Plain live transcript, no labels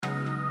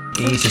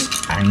He's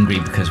just angry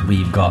because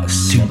we've got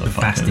super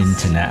fast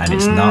internet and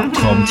it's not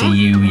come to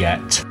you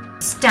yet.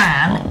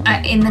 Stan,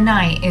 in the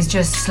night, is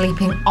just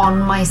sleeping on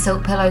my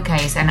silk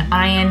pillowcase, and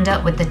I end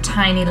up with the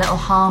tiny little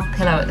half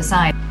pillow at the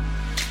side.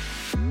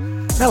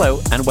 Hello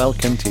and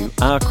welcome to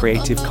Our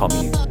Creative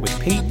Commune with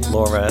Pete,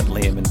 Laura,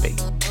 Liam and Bea.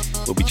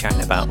 We'll be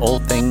chatting about all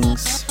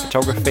things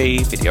photography,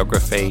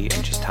 videography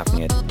and just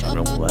having a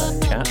general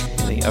chat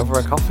really over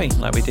a coffee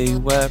like we do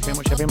pretty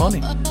much every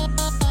morning.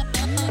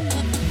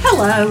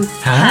 Hello.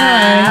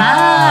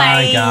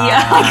 Hi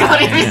guys. I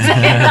can't even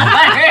say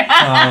that.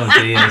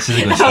 Oh dear, this is a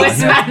good That was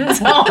start.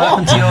 mental. What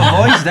happened to your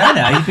voice then?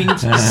 You've been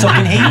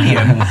sucking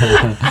helium.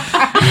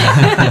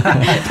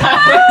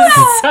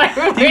 So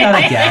Do that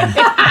again.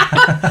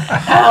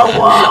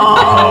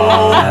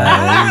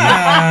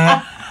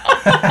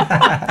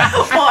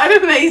 What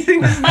an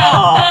amazing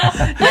start.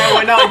 No,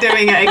 we're not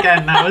doing it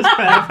again. That was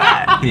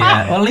perfect.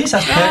 Yeah, well at least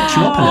that's perked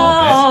you up a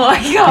little bit. Oh my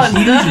god.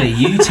 Usually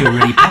you two are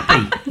really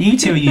peppy. You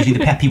two are usually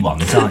the peppy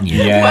ones, aren't you?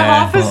 We're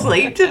half but-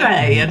 asleep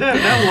today. I don't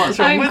know what's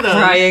wrong I'm with us.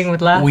 crying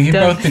with laughter. Well, you've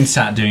both been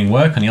sat doing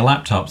work on your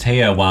laptops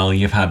here while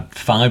you've had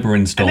fibre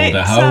installed And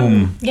at it's,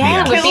 home.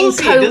 Yeah, we've been Kills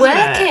you, doesn't it?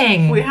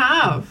 co-working. We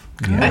have.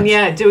 Yeah. And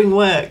yeah, doing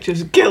work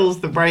just kills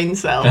the brain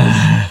cells.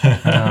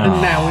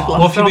 And now we've lost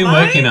What have you our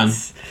been working on?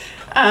 minds.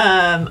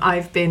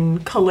 I've been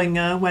culling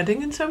a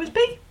wedding and so has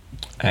Bea.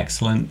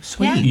 Excellent.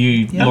 Sweet.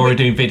 You, Yeah. Laura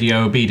doing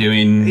video, Bea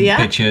doing Yeah.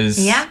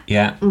 pictures. Yeah.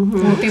 Yeah.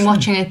 We've been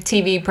watching a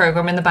TV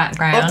programme in the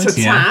background. Not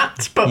a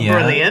tat, but Yeah.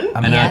 brilliant. I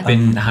mean, And Yeah. I've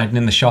been hiding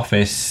in the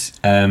shoffice,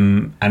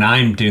 and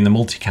I'm doing the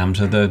multicam,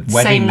 so the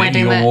wedding Same that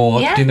wedding you that-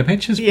 were yeah. doing the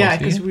pictures for. Yeah,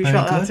 because we Very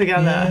shot that good.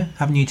 together. Yeah.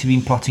 Haven't you two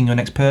been plotting your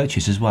next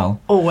purchase as well?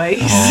 Always.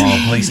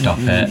 Oh, please stop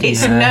it.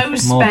 It's Yeah. no More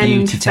spend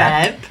beauty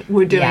tech. Feb.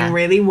 We're doing Yeah.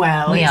 really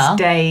well. We It's are.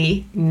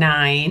 day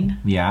 9.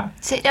 Yeah.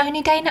 Is it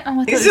only day 9? Oh, I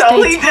thought It's it was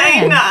only day day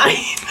 10. 9.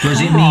 Does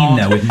it mean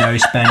though, with no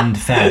spend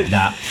Feb,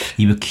 that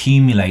you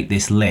accumulate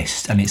this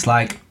list and it's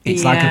like a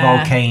Yeah.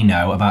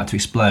 volcano about to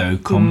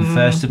explode? Come the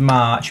 1st of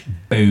March,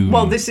 boom.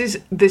 Well, this is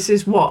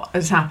what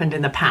has happened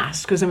in the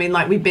past, because I mean,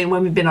 like when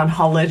we've been on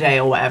holiday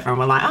or whatever, and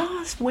we're like, oh,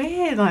 it's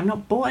weird. I've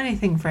not bought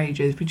anything for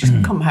ages. We just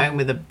come home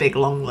with a big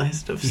long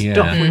list of Yeah.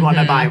 stuff we want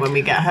to buy when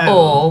we get home.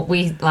 Or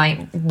we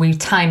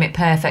time it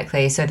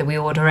perfectly so that we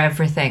order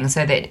everything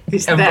so that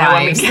It's it there when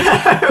we arrives get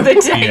home. the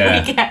day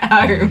Yeah. we get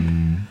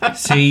home.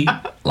 See,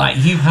 like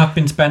you have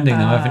been spending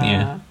them, haven't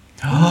you?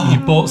 You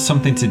bought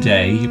something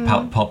today. You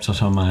popped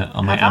up on my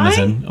Have I?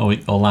 Amazon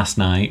or last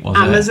night, was it?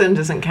 Amazon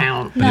doesn't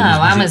count. No, was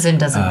it- Amazon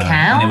doesn't And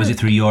count. then was it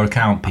through your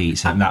account, Pete?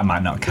 So that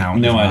might not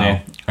count. No as well.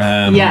 idea.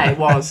 Yeah, it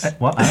was.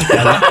 What?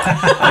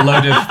 A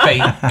load of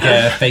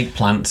fake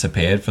plants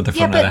appeared for the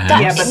front of the house.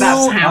 that's Yeah, but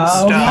that's house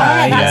Oh, stuff.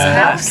 yeah, that's Yeah.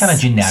 house. That's kind of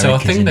generic. So I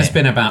think isn't there's it?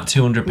 been about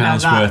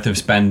 £200 No, that- worth of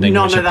spending,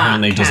 None which of that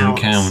apparently doesn't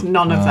counts. count.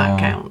 None of that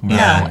counts. Right,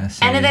 No, I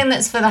see. anything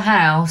that's for the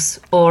house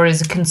or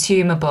is a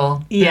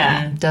consumable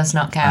Yeah. does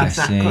not count.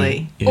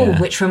 Exactly. Oh, Yeah.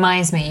 which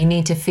reminds me, you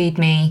need to feed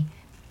me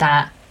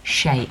that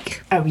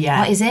shake. Oh yeah.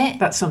 What is it?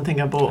 That's something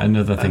I bought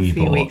Another thing a you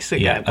few bought. weeks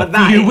ago. Yeah, but a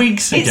that few is-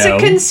 weeks It's ago. a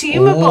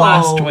consumable.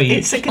 Last week.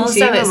 It's a Also,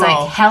 consumable. it's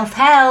like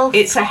health.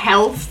 It's a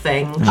health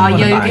thing. Our Let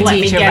yoga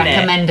me teacher get it.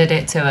 recommended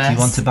it to us. Do you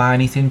want to buy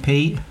anything,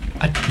 Pete?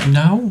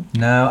 No.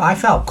 No, I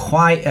felt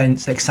quite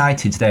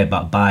excited today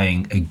about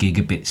buying a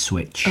gigabit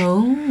switch.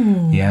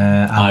 Oh.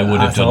 Yeah, I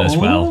would have done thought, as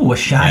well. Ooh, a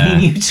shiny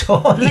Yeah. new toy.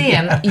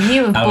 Liam,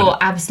 you have I would- bought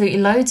absolutely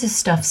loads of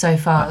stuff so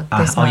far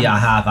this Oh month. yeah, I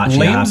have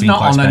actually. I have Liam's been not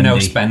quite on a spendy. no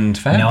spend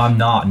Feb. No, I'm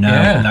not. No,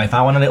 Yeah. no. If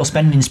I want a little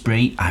spending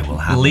spree, I will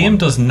have Liam one.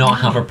 does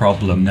not have a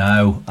problem.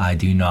 No, I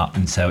do not,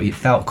 and so it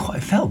felt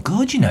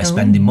good, you know,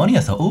 spending money.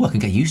 I thought, oh, I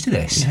could get used to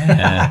this.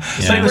 Yeah,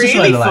 So yeah. it was just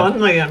Really like- fun,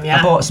 Liam. Yeah.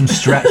 I bought some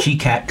stretchy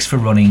kecks for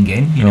running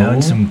in, you know,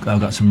 Oh. and I've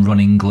got some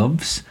running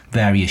gloves,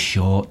 various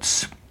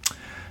shorts,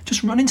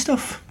 just running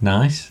stuff.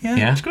 Nice. Yeah.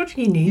 Yeah. It's good.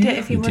 You need it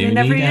if you're You do running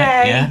every need it,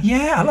 day. yeah.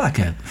 Yeah, I'm like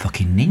a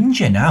fucking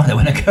ninja now that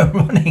when I go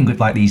running with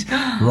like these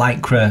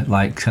lycra,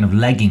 like kind of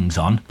leggings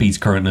on. Bee's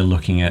currently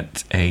looking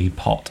at a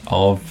pot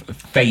of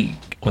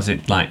fake, was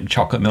it like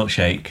chocolate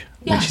milkshake?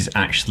 Yeah. Which is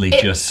actually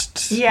It-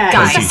 just Yeah,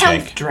 Guys, it's a protein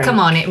health shake. drink. Come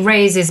on, it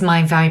raises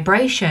my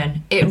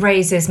vibration. It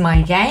raises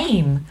my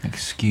game.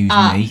 Excuse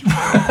Ah. me.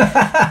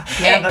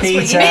 Yeah, that's what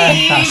you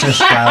need. That's a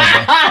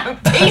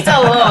scouser. Peter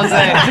loves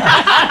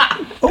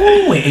it.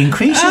 Oh, it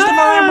increases the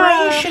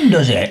vibration,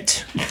 does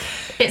it?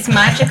 It's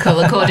magical,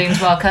 according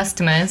to our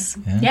customers.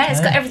 Yeah, it's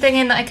Okay. got everything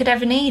in that I could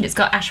ever need. It's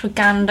got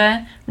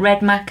ashwagandha,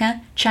 red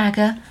maca,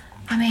 chaga.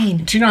 I mean,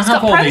 Do you not it's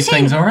have got all these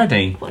protein. things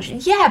already?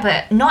 Yeah,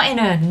 but not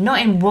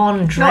in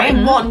one drink. Not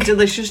in one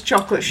delicious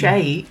chocolate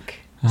shake.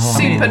 Oh.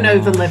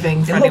 Supernova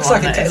living. For It looks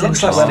like anyone that it is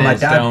looks like when my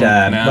interested. dad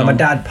Don't know. when my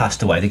dad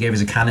passed away. They gave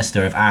us a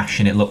canister of ash,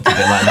 and it looked a bit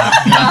like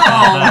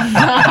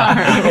that.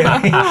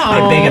 A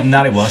bit bigger than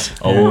that it was.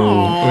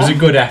 Oh, it was a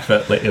good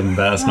effort, Liam,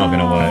 but that's not going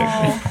to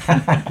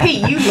work.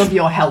 Pete, you love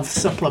your health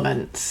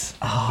supplements.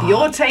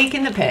 You're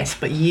taking the piss,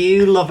 but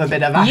you love a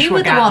bit of ashwagandha. You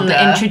were the one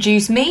that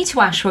introduced me to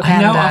ashwagandha.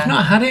 I know, I've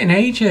not had it in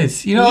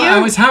ages. You know, You- I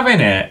was having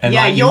it, and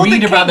Yeah, like you you're the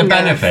read about the king of-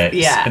 benefits,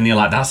 yeah. and you're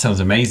like, that sounds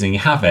amazing. You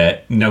have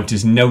it,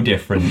 notice no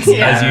difference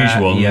Yeah. as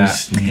usual.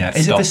 lungs. Yeah.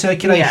 Is it for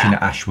circulation Yeah.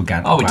 at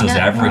ashwagandha? Oh, it does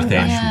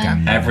everything.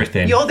 Ashwagandha.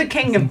 Everything. You're the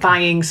king of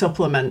buying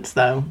supplements,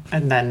 though,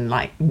 and then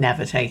like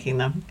never taking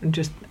them, and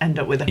just end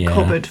up with a Yeah.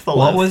 cupboard full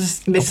What of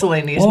was-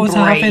 miscellaneous what was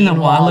I brain having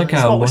a while ones.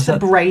 ago? What was Was the that-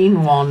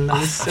 brain one? There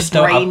was a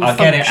Still, brain I'll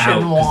get it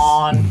function out.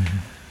 one.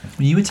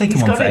 You were taking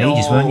He's one got for it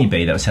ages, all. weren't you,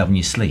 B? That was helping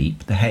you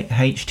sleep. The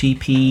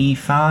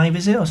HTP5,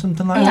 is it, or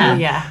something like Yeah. that?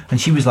 Yeah.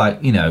 And she was like,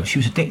 she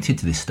was addicted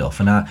to this stuff.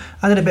 And I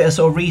did a bit of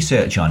sort of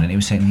research on it. And it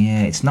was saying,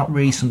 it's not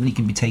really something you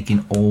can be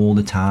taking all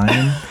the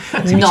time. So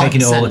if you're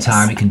taking it all the Nonsense.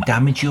 time, it can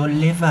damage your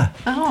liver.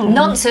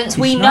 Nonsense.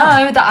 We It's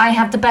not. know that I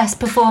have the best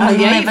performing Oh,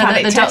 yeah, you've liver had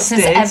that it the doctor's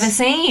tested. ever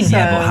seen. So-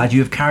 Yeah, but had you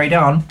have carried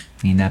on,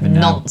 you never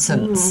know.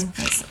 Nonsense.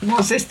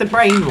 Was this the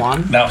brain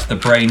one? That was the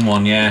brain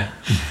one, yeah.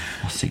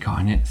 What's it got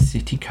in it?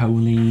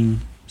 Citicoline,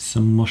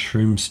 some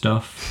mushroom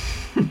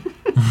stuff,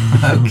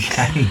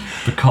 Okay.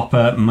 the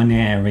copper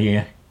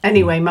manaria.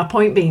 Anyway, my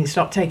point being,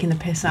 stop taking the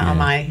piss out of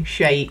my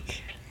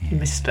shake,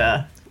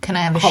 Mr. Can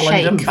I have a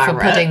Holland and shake for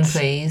Barrett. pudding,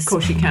 please? Of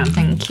course you can.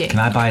 Thank you. Can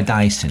I buy a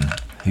Dyson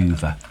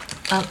Hoover?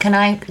 Can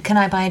I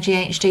buy a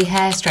GHD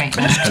hair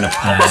straightener?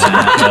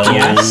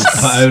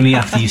 Yes, but only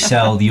after you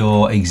sell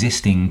your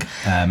existing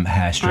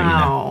hair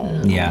straightener.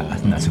 Oh. Yeah, I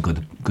think that's a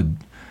good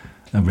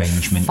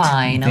arrangement.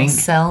 Fine, I I'll think.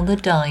 sell the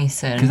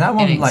Dyson. Because that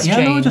one, in like,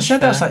 no, I just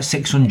said that's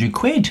exchange like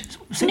 £600.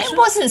 for- It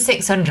wasn't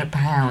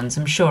 £600,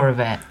 I'm sure of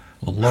it.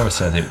 Well, Laura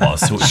says it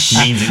was, so which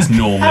means it's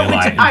normally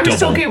like I was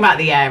double. talking about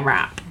the air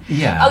wrap.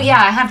 Yeah. Oh yeah,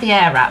 I have the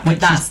air wrap, but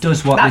Which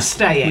does what that's this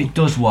staying. It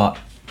does what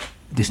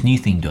this new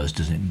thing does,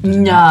 doesn't it?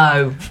 Doesn't it?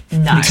 no.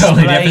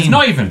 Totally different. It's Brain.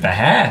 not even for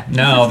hair.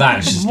 No,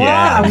 that's just What?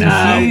 yeah. I'm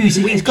No.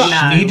 confused. We, It's got.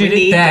 no, needed we it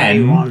need the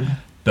new then. one.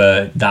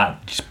 But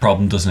that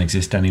problem doesn't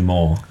exist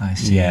anymore. I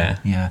see. Yeah.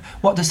 Yeah.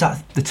 What does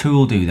the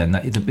tool do then?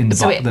 That in the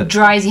So box. it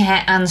dries your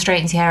hair and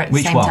straightens your hair at the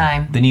Which same one?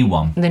 time. The new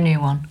one. The new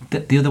one.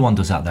 The other one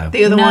does that though.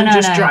 The other No, one no,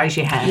 just no. dries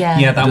your hair. Yeah.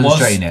 Yeah, that Doesn't was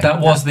straighten it. that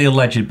was the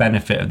alleged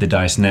benefit of the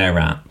Dyson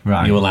Airwrap.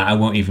 Right. You were like, I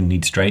won't even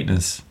need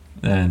straighteners.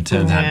 And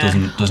turns out it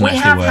doesn't We actually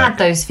have work. had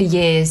those for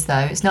years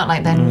though. It's not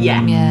like then.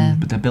 Yeah.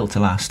 But they're built to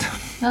last.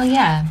 Oh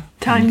yeah.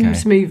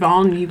 Times move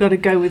on. You've got to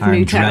go with I'm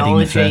new dreading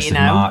the technology, 1st you of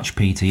know. March,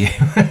 Peter.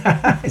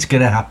 It's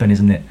going to happen,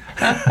 isn't it?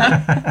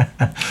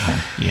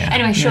 Yeah.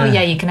 Anyway, sure,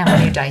 yeah, you can have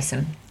a new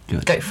Dyson.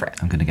 Good. Go for it.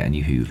 I'm going to get a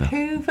new Hoover.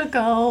 Hoover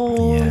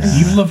Gold. Yeah.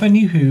 You love a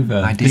new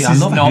Hoover. I do. This I is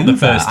love a not the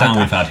Hoover. first time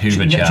we've had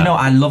Hoover do chat. you know,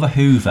 I love a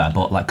Hoover,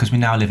 but like because we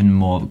now live in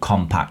more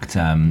compact,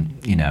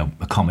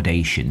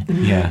 accommodation.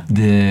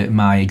 Yeah.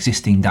 My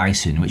existing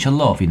Dyson, which I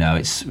love,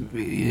 it's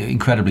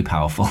incredibly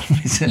powerful.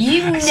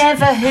 You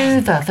never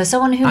Hoover. For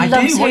someone who I do.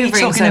 loves What are you hoovering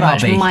talking so about,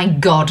 much, B? my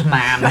God,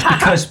 man.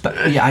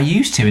 I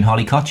used to in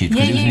Holly Cottage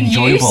Yeah, because it was you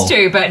enjoyable. used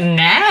to, but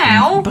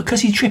now.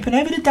 Because you're tripping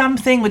over the damn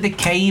thing with the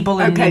cable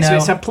and Okay, so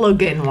it's a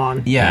plug-in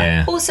one. yeah.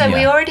 Also,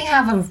 we Yeah. already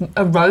have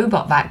a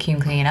robot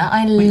vacuum cleaner.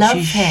 I Which love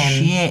is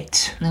him.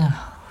 shit.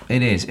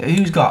 It is. Have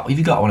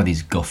you got one of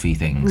these Guffy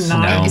things?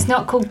 No. It's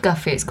not called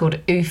Guffy, it's called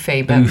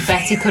Oofy, but Oofy.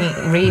 Betty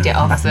couldn't read it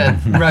off the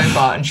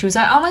robot and she was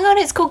like, oh my God,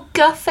 it's called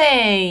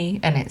Guffy!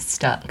 And it's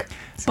stuck.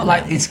 So But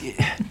like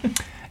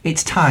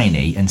it's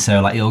tiny, and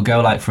so like it'll go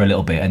like for a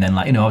little bit, and then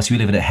like obviously we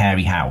live in a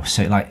hairy house,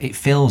 so it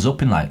fills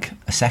up in like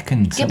a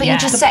second. yeah, but Yeah. you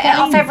just The set it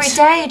off point. every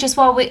day just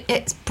while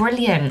it's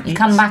brilliant. You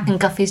come back and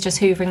Guffy's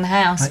just hoovering the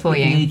house for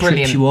you. He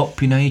Brilliant. trips you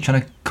up, you're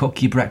trying to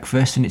cook your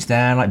breakfast, and it's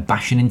there like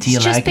bashing into He's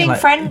your just leg. being and, like,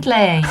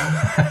 friendly.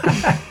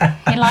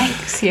 He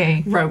likes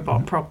you.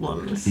 Robot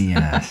problems.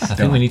 Yes. I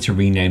think we need to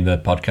rename the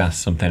podcast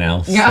something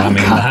else. Yeah. I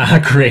mean, our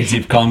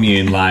creative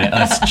commune,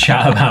 let's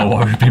chat about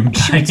what we've been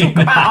playing.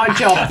 About our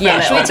job. for a Yeah,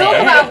 should we little talk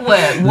bit. about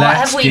work? What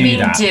Let's have we do been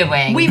that.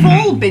 doing? We've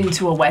all been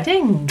to a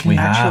wedding, We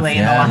have, actually, in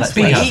the yeah, last let's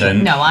be week.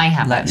 hasn't. No, I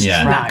haven't. Let's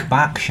Yeah. track No.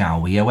 back,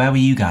 shall we? Where were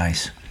you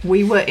guys?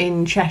 We were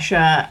in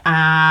Cheshire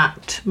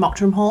at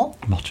Mottram Hall,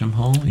 Mottram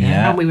Hall,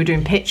 Yeah. and we were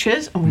doing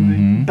pictures, and we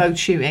were both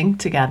shooting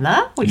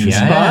together, which was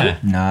Yeah. fun.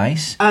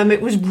 Nice.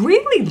 It was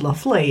really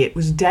lovely. It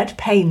was dead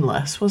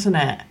painless, wasn't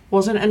it?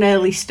 Wasn't an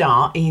early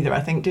start either.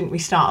 I think didn't we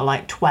start at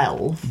like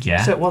 12?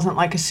 Yeah. So it wasn't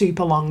like a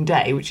super long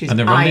day, which is And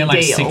there were only ideal.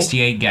 like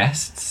 68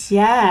 guests.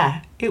 Yeah,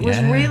 it was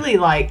Yeah. really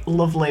like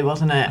lovely,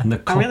 wasn't it? And the I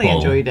couple really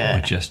enjoyed were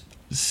it. just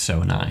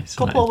so nice.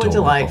 Couple were adorable.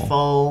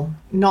 delightful.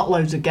 Not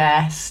loads of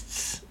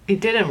guests. It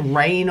didn't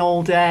rain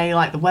all day.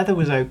 Like the weather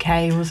was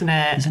okay, wasn't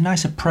it? There's a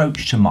nice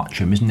approach to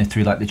Mottram, isn't there?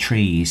 Through like the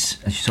trees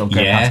as you sort of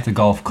go Yeah. past the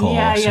golf course,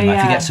 Yeah, yeah, and like,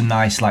 if you yeah. get some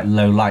nice like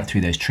low light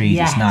through those trees,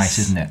 Yes. it's nice,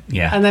 isn't it?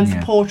 Yeah. And then for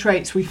Yeah.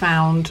 portraits, we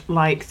found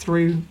like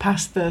through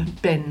past the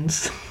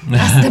bins.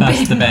 That's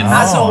the bend.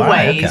 As Oh,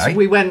 right, always, okay.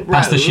 we went rogue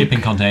Past the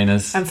shipping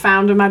containers. and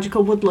found a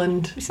magical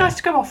woodland. It's nice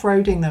to go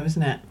off-roading though,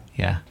 isn't it?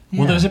 Yeah.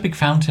 Well, there was a big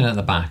fountain at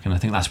the back, and I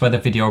think that's where the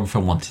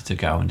videographer wanted to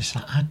go. And it's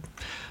like,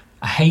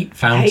 I hate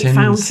fountains. Hate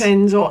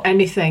fountains or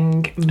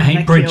anything. I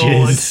hate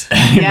bridges. I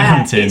hate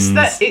mountains.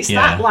 It's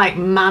Yeah. that like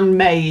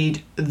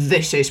man-made.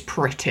 This is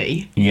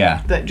pretty.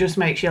 Yeah. That just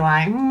makes you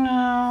like,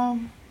 no,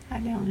 I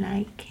don't don't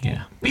like it.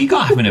 Yeah. But you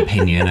got to have an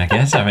opinion, I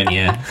guess, haven't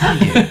you?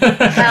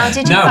 How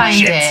did you No, find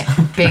shit.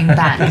 it being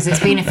back? Because it's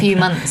been a few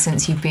months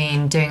since you've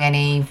been doing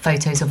any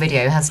photos or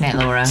video, hasn't it,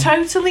 Laura?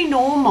 Totally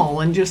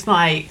normal and just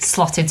like,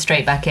 Slotted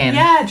straight back in.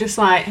 yeah, just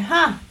like,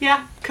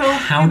 yeah, cool.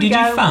 How here we did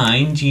you go.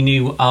 find your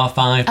new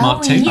R5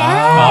 Mark II?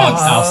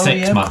 yes. R6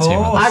 yeah, of Mark II.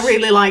 course. I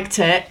really liked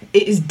it.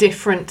 It is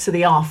different to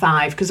the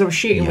R5 because I was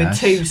shooting with Yes.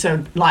 two.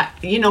 So, like,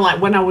 you know,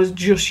 like when I was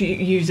just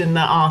using the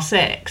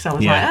R6, I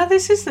was Yeah. like, oh,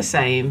 this is the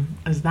same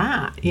as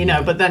that, you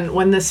know. But then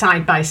when they're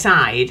side by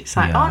side, it's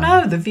like, Yeah. oh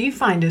no, the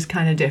viewfinder's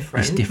kind of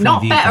different. It's different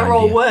Not better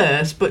or viewfinder.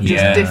 worse, but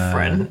just Yeah.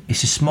 different.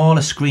 It's a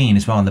smaller screen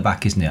as well on the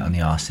back, isn't it, on the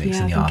R6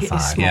 Yeah, and the I think it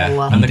is R5? smaller. Yeah.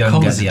 You And the don't get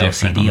colours the are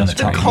different LCD on on the the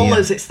The top. screen.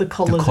 colours, yeah. it's the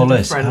colours. The are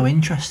colours. different. Oh,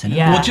 interesting.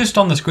 Yeah. Well, just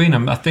on the screen,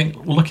 I think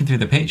looking through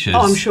the pictures.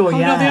 Oh, I'm sure, No,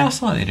 yeah. they are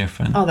slightly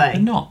different. Are they?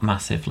 They're not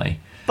massively.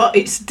 But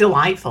it's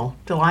delightful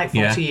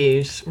Yeah. to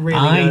use. Really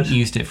I good.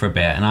 used it for a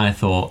bit, and I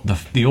thought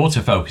the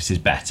autofocus is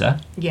better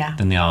Yeah.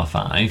 than the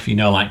R5. You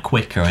know, like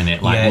quicker, and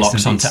it like Yeah, it's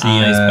locks the- onto it's the,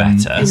 eyes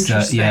better. It's the,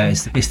 Interesting. yeah,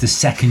 it's the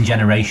second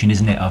generation,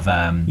 isn't it, of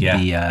Yeah.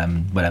 the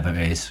whatever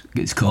it is.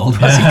 It's called.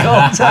 What's it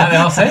called? The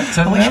R6.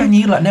 I wish I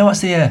knew. Like, no,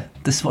 what's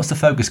the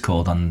focus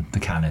called on the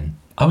Canon?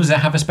 Oh, does it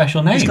have a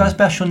special name? It's got a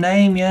special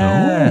name,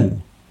 yeah.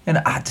 Oh. And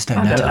I just don't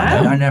I know. don't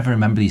know. I never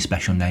remember these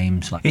special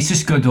names. Like, it's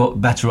just good,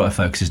 better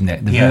autofocus, isn't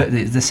it? Yeah.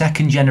 The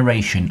second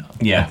generation.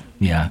 Yeah.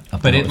 Yeah.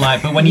 of But the it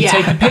but when you Yeah.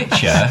 take a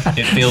picture,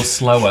 it feels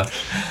slower.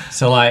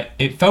 So like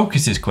it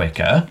focuses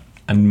quicker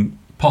and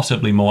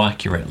possibly more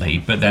accurately.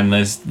 But then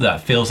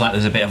that feels like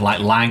there's a bit of like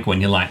lag when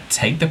you like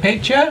take the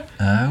picture.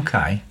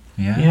 Okay.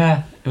 Yeah.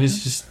 Yeah, it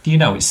was just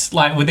it's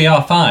like with the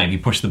R5, you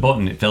push the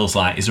button, it feels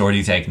like it's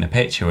already taken a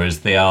picture, whereas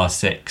the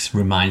R6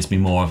 reminds me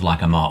more of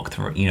like a Mark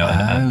III. You know,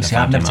 Oh, see,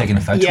 I've never taken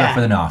a photograph Yeah.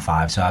 with an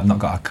R5, so I've not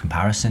got a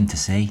comparison to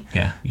see.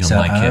 Yeah, you'll so,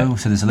 like it.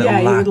 So there's a little Yeah,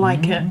 you lag. would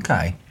like it.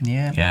 Okay.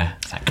 Yeah. Yeah,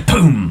 it's like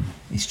boom.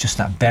 It's just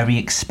that very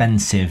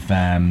expensive.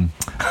 Oh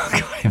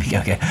God, here we go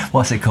again.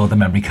 What's it called? The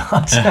memory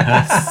card.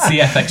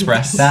 CF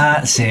Express.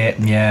 That's it.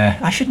 Yeah.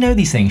 I should know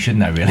these things,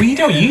 shouldn't I? Really? Well, you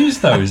don't use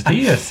those, do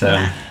you?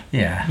 So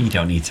Yeah. you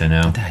don't need to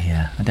know.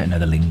 Yeah. I don't know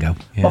the lingo.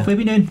 Yeah. What have we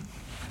been doing?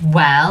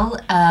 Well,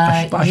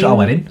 I shot our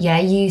wedding. Yeah,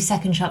 you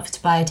second shot for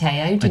Tobias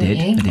Teo, didn't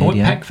you? I did. Oh,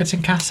 Yeah.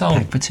 Peckforton Castle.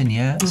 Peckforton,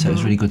 yeah. So it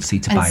was really good to see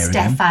And Tobias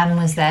again. Stefan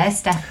was there.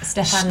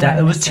 Stefan.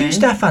 There was two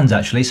Remington. Stefans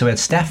actually. So we had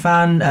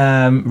Stefan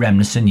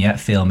Remington,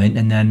 filming,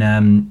 and then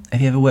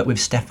have you ever worked with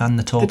Stefan,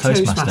 the tall The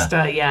Toastmaster?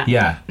 Toastmaster, yeah.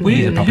 Yeah,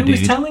 he's a proper Who was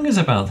dude. telling us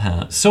about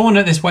that? Someone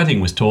at this wedding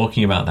was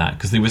talking about that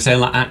because they were saying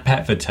like at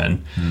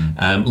Petherton,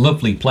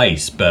 lovely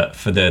place, but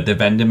for the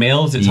vendor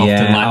meals, it's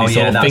often like these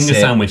sort of that's finger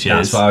it. sandwiches.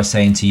 That's what I was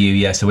saying to you.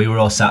 Yeah, so we were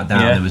all sat down.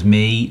 Yeah. There was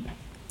me,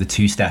 the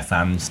two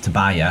Stefans,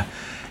 Tobias,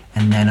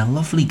 and then a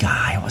lovely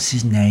guy. What's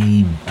his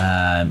name?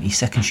 He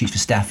second shoots for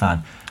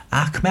Stefan.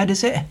 Ahmed,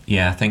 is it?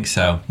 Yeah, I think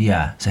so.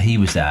 Yeah, so he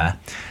was there,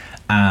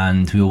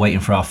 and we were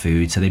waiting for our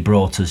food. So they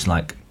brought us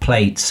like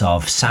plates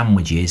of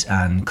sandwiches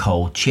and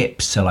cold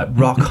chips. So like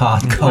rock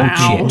hard cold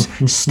Wow.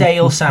 chips,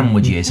 stale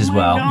sandwiches as Oh my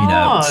well.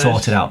 gosh.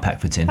 Sorted out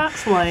Peckforton.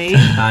 That's late.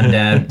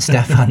 And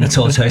Stefan, the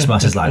tall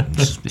Toastmaster's like,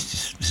 this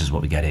is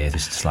what we get here.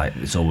 This is like,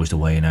 it's always the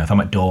way, If I'm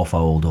at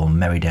Dorfold or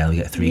Merrydale, we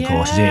get three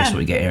courses here. That's what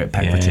we get here at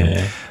Peckforton.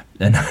 Yeah.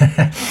 And,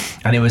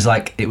 and it was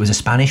a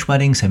Spanish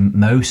wedding, so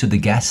most of the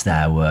guests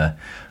there were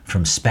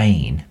from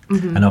Spain.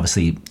 And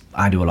obviously,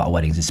 I do a lot of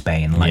weddings in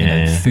Spain. Like,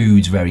 Yeah.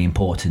 food's very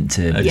important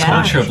to A Yeah.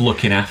 culture of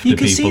looking after you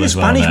can people see the as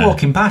well. Spanish there.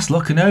 walking past,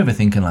 looking over,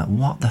 thinking like,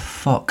 "What the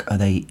fuck are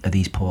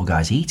these poor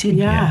guys eating?"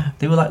 Yeah.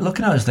 They were like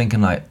looking at us,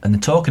 thinking like, and they're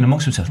talking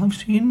amongst themselves. Look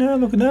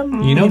at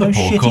them. You know the those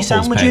poor shitty couples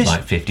paid sandwiches.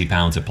 like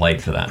 £50 a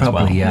plate for that as well.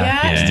 Probably, yeah.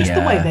 Yeah, it's just the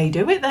Yeah. way they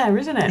do it there,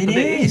 isn't it? It But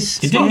is.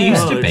 It didn't Yeah.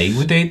 used to be.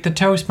 With the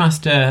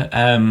Toastmaster,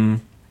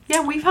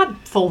 Yeah, we've had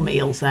full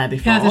meals there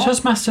before. yeah, the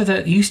Toastmaster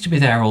that used to be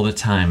there all the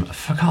time. I've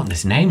forgotten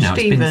his name now.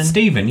 It's been Stephen.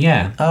 Stephen,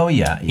 yeah. Oh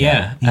yeah.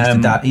 Yeah,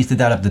 He's the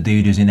dad of the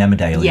dude who's in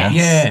Emmerdale. Yes.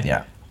 Yeah.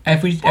 Yeah.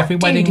 Every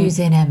Dude wedding. who's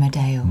in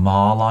Emmerdale.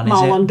 Marlon, is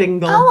Marlon it?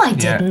 Dingle. Oh, I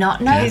did Yeah. not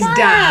know His that.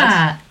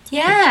 dad.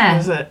 Yeah.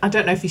 Was it? I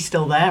don't know if he's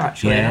still there,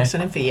 actually. Yeah. I've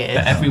seen him for years.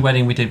 But every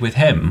wedding we did with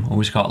him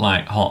always got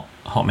like hot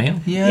meal.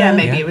 Yeah,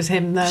 maybe Yeah. it was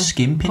him, though.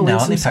 Skimping pulling now,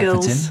 aren't they, some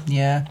skills. Peckforton?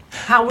 Yeah.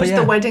 How was But yeah.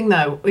 the wedding,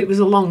 though? It was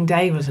a long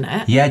day, wasn't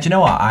it? Yeah, do you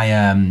know what?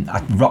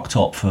 I rocked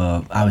up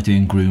I was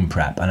doing groom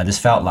prep, and I just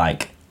felt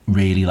like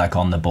really like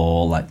on the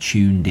ball, like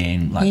tuned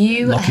in, like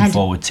You looking had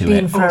forward to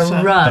been it. for Awesome.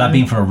 a run. But I've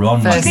been for a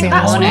run. First like, I think thing in the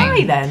that's morning.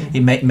 why, then.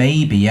 It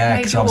maybe, yeah, Made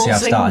because you all obviously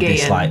I've started zingy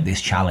this and- like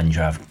this challenge.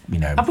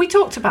 Have we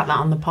talked about that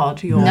on the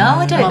pod? Your No,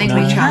 I don't think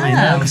monthly we challenge?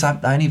 have. because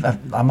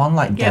I'm on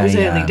like day. Yeah, it was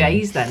early um,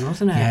 days then,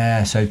 wasn't it?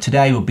 Yeah, so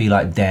today will be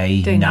like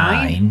day Day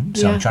 9.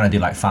 So yeah. I'm trying to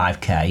do like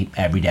 5k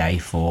every day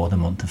for the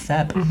month of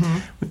Feb.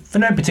 Mm-hmm. For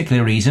no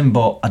particular reason,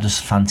 but I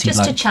just fancied Just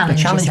like to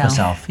challenge yourself.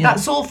 myself. Yeah.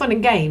 That's all fun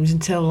and games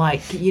until,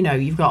 like,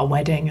 you've got a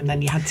wedding and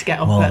then you had to get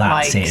up Well, at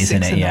that's like it, 6 isn't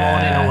in it? the morning or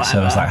Yeah. whatever.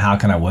 So it's like, how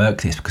can I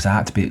work this? Because I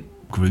had to be at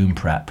groom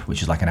prep,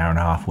 which is like an hour and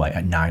a half wait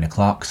at 9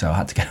 o'clock. So I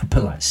had to get up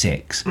at like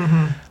 6.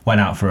 Went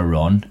out for a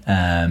run,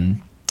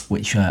 and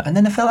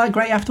then I felt like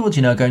great afterwards.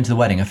 Going to the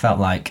wedding, I felt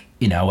like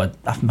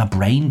my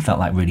brain felt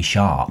like really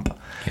sharp.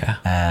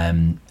 Yeah.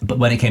 But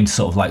when it came to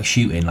sort of like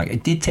shooting, like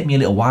it did take me a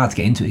little while to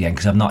get into it again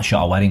because I've not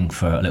shot a wedding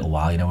for a little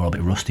while. We're all a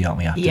bit rusty, aren't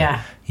we?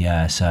 After?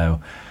 Yeah.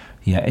 So,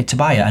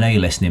 Tobiah, I know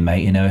you're listening,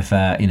 mate.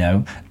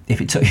 If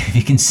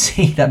you can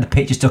see that the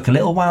pictures took a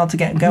little while to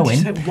get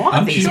going. Just, what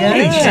are these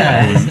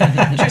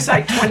pictures? Just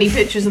like 20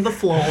 pictures of the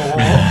floor.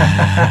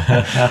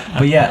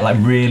 But yeah, like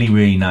really,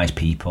 really nice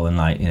people, and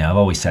like I've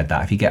always said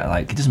that if you get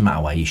like, it doesn't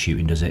matter where you're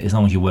shooting, does it? As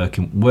long as you're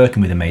working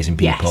with amazing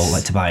people. Yes.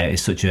 Like Tobiah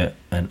is such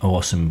an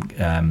awesome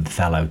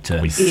fellow to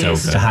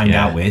good, hang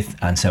out with,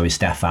 and so is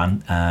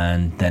Stefan,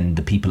 and then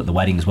the people at the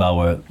wedding as well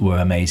were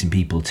amazing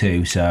people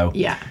too. So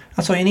Yeah.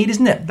 that's all you need,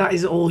 isn't it? That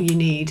is all you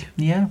need.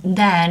 Yeah.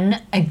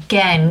 Then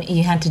again,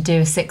 you had to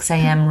do a 6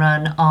 a.m.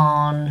 run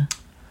on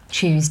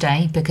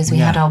Tuesday because we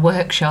had our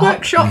workshop.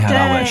 Workshop We day. had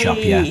our workshop,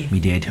 yeah, we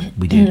did.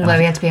 Where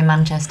we had to be in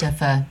Manchester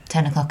for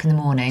 10 o'clock in the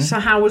morning. So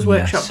how was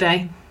workshop Yes.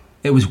 day?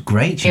 It was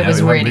great. It was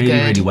it went really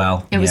good. really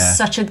well. It was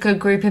such a good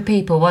group of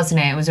people,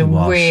 wasn't it? It was a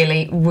was.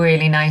 really,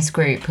 really nice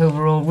group who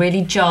were all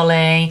really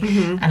jolly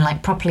Mm-hmm. and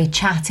like properly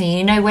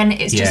chatty. When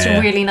it's just a Yeah.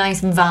 really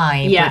nice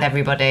vibe Yeah. with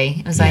everybody.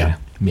 It was like,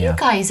 Yeah. you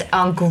guys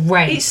are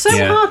great. It's so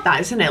hard,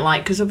 that, isn't it?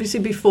 Like, because obviously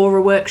before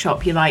a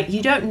workshop, you're like,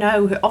 you don't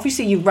know.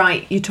 Obviously, you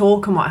write, you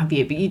talk and what have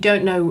you, but you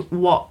don't know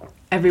what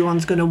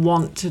everyone's going to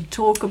want to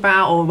talk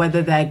about or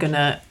whether they're going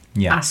to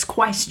ask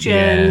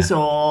questions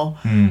or,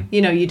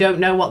 you don't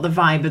know what the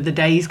vibe of the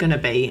day is going to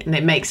be. And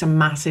it makes a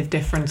massive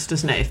difference,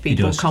 doesn't it? If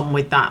people come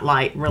with that,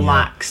 like,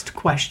 relaxed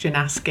question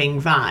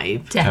asking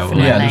vibe.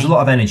 Definitely. Yeah, there's a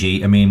lot of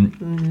energy. I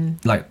mean,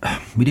 like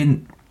we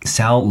didn't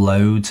sell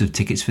loads of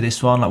tickets for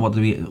this one. Like, what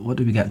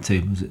did we get to?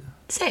 Was it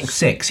 6?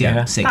 6?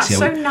 Yeah, 6. That's yeah.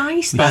 so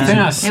nice. But I think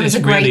that's It was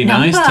it's a great really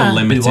nice to number.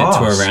 limit It it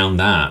to was. around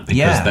that because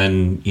Yeah.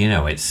 then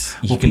it's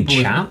you can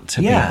people- chat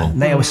to yeah, people.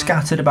 they were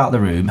scattered about the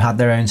room, had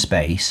their own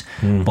space,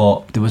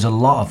 but there was a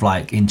lot of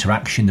like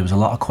interaction. There was a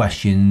lot of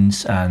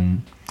questions,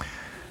 and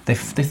they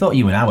thought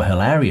you and I were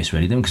hilarious,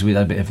 really, didn't we? Because we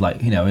had a bit of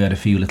like, we had a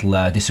few little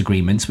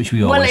disagreements, which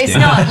we Well, always it's do.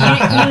 not.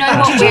 You know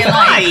what we're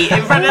like.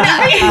 in front of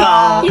the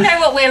people. You know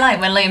what we're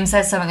like when Liam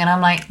says something and I'm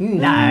like,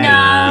 no,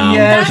 Yeah,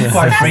 that's, it's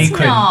quite that's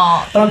frequent.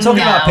 not. But I'm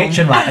talking about a no.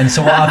 picture, right? And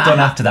so what I've done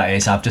after that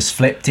is I've just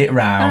flipped it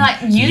round. I'm like,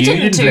 you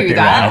didn't do flip it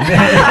that.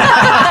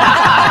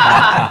 round.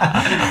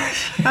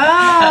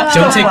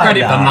 Don't take like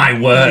credit for that. my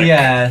work.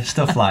 Yeah,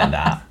 stuff like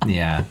that.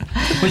 Yeah,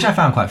 which I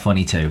found quite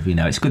funny too.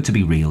 It's good to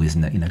be real,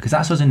 isn't it? Because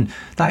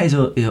that is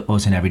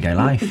us in everyday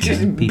life.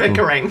 Just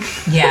bickering.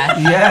 Yeah.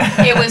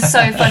 Yeah. It was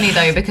so funny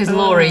though because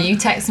Laura, you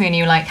texted me and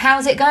you were like,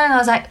 how's it going? I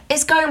was like,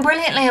 it's going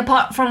brilliantly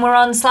apart from we're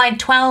on slide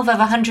 12 of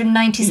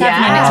 197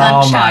 Yeah. and it's Oh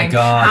lunchtime. my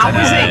god! How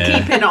I was know. it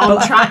keeping it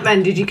on track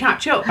then? Did you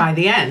catch up by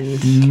the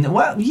end?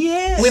 Well,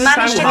 yes. We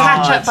managed So to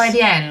catch hard. up by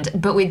the end,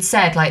 but we'd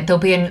said like there'll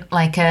be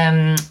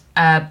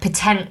a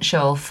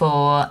potential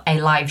for a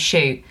live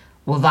shoot.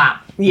 Well,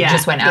 that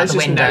just went out there's the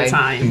just window. no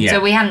time. Yeah. So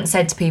we hadn't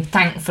said to people,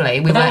 thankfully,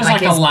 we But that weren't was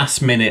like a it's-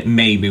 last minute,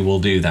 maybe we'll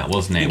do that,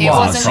 wasn't it? It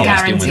wasn't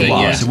Trusting with it,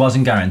 guaranteed. It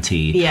wasn't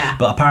guaranteed. Yeah.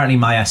 But apparently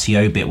my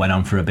SEO bit went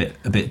on for a bit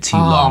too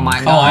long. Oh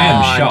my god! Oh, I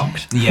am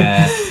shocked.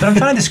 Yeah, but I'm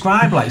trying to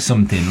describe like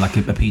something like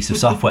a piece of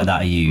software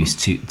that I use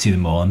to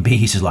them all, and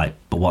B's is like,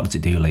 but what does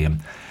it do, Liam?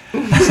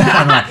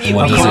 I'm like,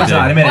 What I'll does come it to do?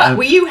 that in a minute. What,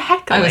 were you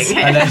heckling was- it?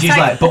 And then she's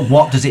like, but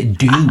what does it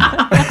do?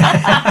 What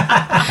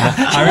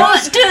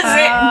does it do,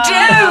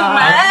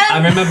 man?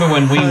 I remember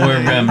when we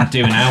were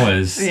doing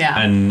ours, Yeah.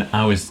 and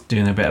I was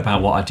doing a bit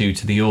about what I do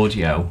to the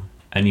audio,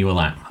 and you were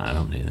like, I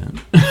don't do that.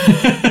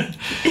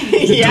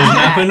 It doesn't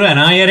happen, and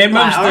I edit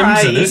most of them,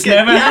 so this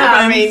never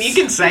happens. I mean, you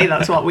can say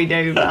that's what we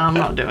do, but I'm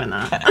not doing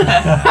that.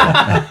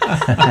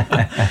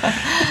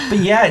 But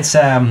yeah, it's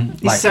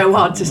like, so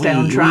hard to stay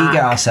on track. We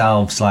get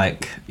ourselves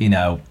like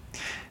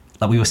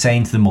like we were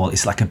saying to them all,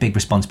 it's like a big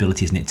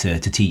responsibility, isn't it,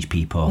 to teach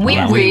people. We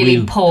Like,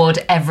 really poured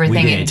everything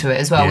we did. into it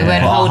as well. We Yeah.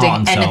 weren't Put our holding heart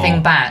and soul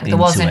anything back. There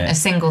into wasn't it. a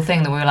single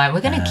thing that we were like,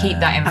 we're going to keep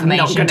that I'm not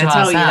information gonna to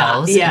tell you that.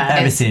 ourselves. Yeah. It's-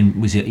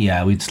 Everything was,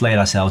 we just laid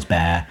ourselves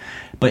bare.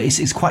 But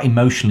it's quite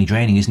emotionally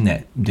draining, isn't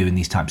it, doing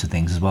these types of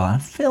things as well.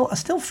 I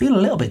still feel a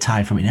little bit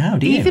tired from it now,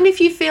 do you? Even if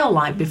you feel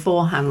like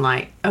beforehand,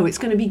 like, oh, it's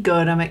going to be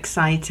good, I'm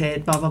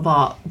excited, blah, blah,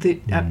 blah,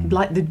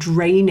 like the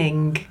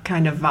draining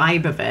kind of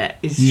vibe of it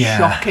is Yeah.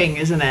 shocking,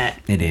 isn't it?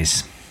 It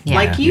is. Yeah.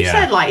 Like you Yeah.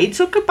 said, like it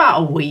took about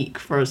a week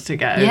for us to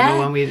get Yeah. over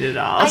when we did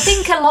ours. I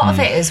think a lot of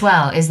it as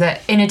well is that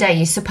in a day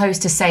you're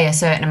supposed to say a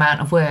certain amount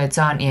of words,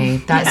 aren't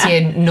you? That's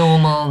your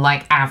normal,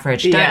 like,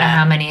 average. Don't know Yeah.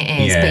 how many it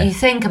is. Yeah. But you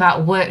think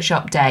about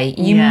workshop day,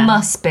 you Yeah.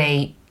 must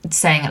be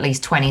saying at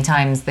least 20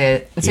 times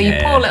the... So your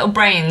Yeah. poor little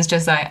brain's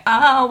just like,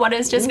 oh, what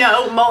is just...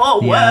 no more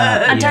Yeah.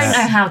 words. I don't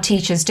know how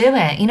teachers do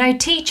it.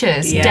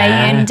 Teachers, Yeah.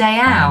 day in, day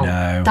out.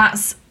 know.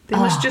 That's... They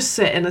must just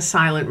sit in a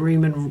silent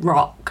room and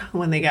rock shock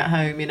when they get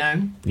home, you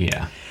know.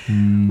 Yeah.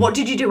 What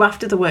did you do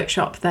after the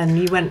workshop then?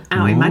 You went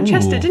out in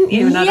Manchester, didn't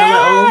you? And had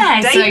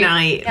a little date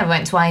night. Yeah, we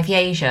went to Ivy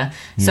Asia.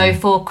 So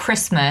for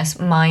Christmas,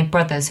 my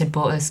brothers had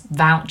bought us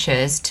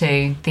vouchers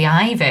to the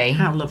Ivy.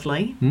 How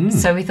lovely.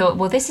 So we thought,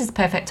 well, this is the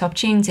perfect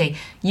opportunity.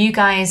 You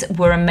guys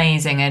were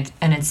amazing and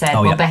had said,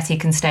 Betty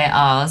can stay at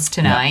ours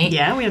tonight.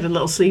 Yeah, we had a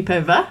little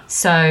sleepover.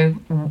 So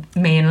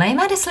me and Liam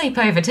had a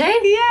sleepover too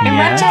in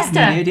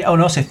Manchester. Oh,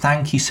 and also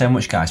thank you so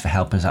much, guys, for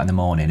helping us out in the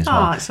morning as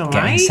well. Oh, it's all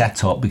Getting right.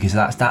 set up, because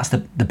that's the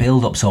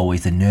build-up's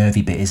always the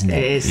nervy bit, isn't it?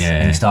 It is.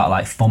 And you start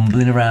like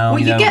fumbling around.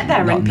 Well, you get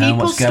there and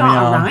people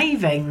start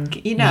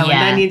arriving, you know, and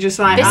then you're just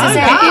like, This is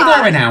it. People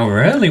were an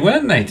hour early,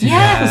 weren't they?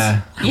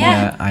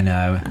 Yeah, I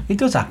know. It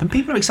does happen.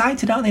 People are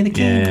excited, aren't they? They're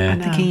keen. Yeah.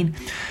 They're keen.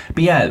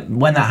 But yeah,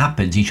 when that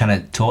happens, you're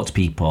trying to talk to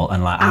people,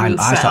 and like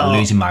I start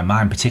losing my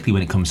mind, particularly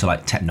when it comes to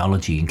like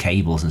technology and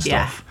cables and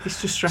stuff. Yeah,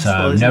 it's just stressful.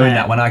 So knowing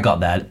that when I got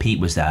there, Pete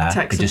was there,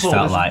 tech it just support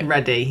felt was like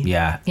ready.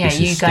 Yeah,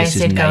 you guys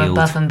did go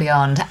above and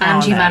beyond,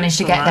 and you managed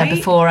to get there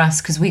before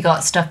us because we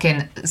got stuck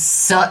in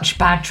such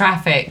bad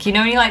traffic. You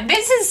know, and you're like,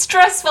 this is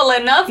stressful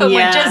enough, and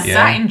we're just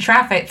sat in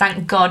traffic.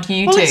 Thank God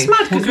you Well, two. it's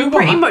mad because we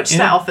pretty much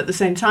set off at the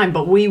same time,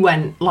 but we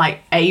went like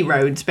A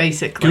roads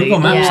basically. Google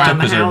Maps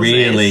took us a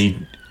really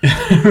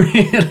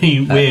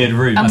weird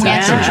route. And we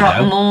had to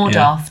drop Maud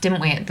off, didn't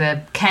we, at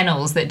the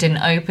kennels that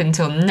didn't open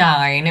till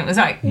 9. It was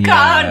like,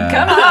 God,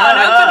 come on,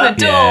 open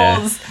the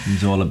doors. It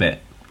was all a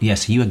bit. Yeah,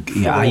 so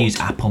I use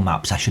Apple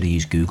Maps. I should have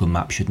used Google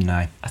Maps, shouldn't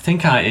I? I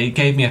think it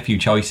gave me a few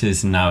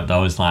choices, and now I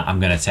was like, I'm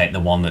going to take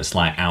the one that's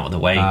like out of the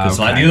way, because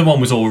like the other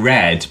one was all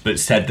red but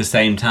said the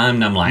same time,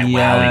 and I'm like,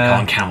 well, you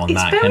can't count on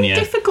that, can you? It's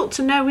very difficult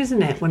to know,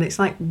 isn't it, when it's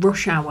like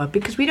rush hour,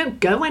 because we don't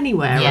go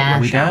anywhere Yeah.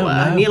 at rush hour.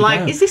 And you're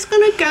like, is this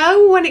going to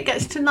go when it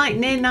gets to like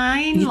near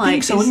 9? You like,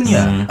 think so, wouldn't you?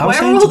 I was where are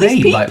saying all these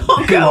today, people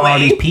like, going? who are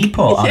these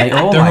people? Are they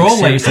all They're like,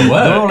 all late seriously? for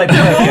work. They're all late for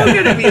work. They're all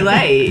going to be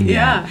late,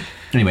 yeah.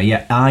 Anyway,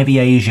 Ivy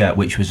Asia,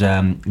 which was,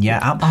 oh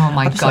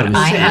my God,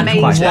 I had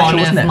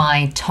one of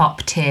my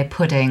top tier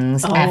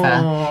puddings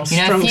ever. You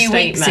know, a few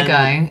weeks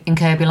ago in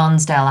Kirby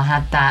Lonsdale, I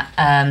had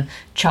that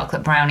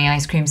chocolate brownie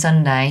ice cream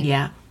sundae.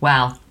 Yeah.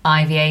 Well,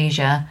 Ivy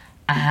Asia,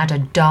 I had a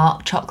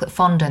dark chocolate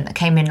fondant that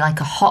came in like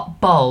a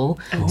hot bowl.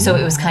 So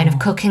it was kind of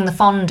cooking the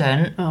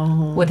fondant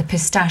with a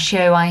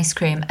pistachio ice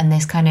cream and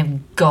this kind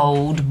of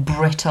gold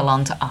brittle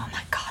on top. Oh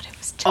my God.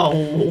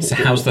 So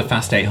how's the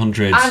Fast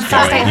 800s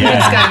Fast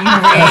 800's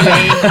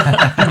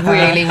going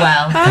really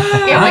well.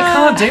 I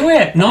can't do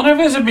it. None of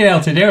us have been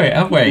able to do it,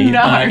 have we?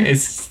 No. Why I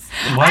is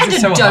had it a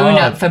so donut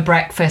hard? for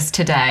breakfast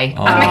today.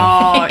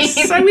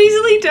 It's so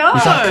easily done.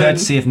 Was that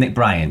courtesy of Nick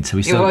Bryant? So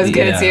It was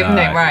courtesy of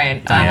Nick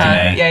Bryant.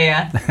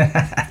 Yeah.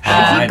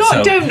 If you've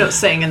got donuts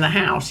sitting in the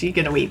house, you're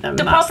going to eat them.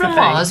 The problem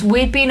was,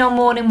 we'd been on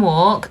morning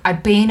walk.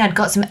 I'd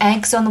got some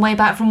eggs on the way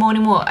back from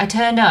morning walk. I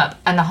turned up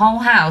and the whole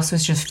house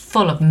was just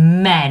full of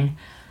men.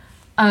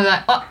 I was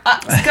like,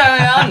 what's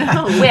going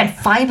on? We had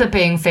fibre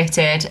being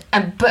fitted,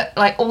 but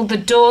like all the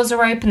doors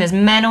are open. There's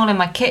men all in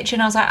my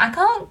kitchen. I was like, I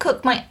can't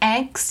cook my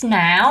eggs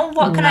now.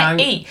 What can I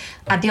eat?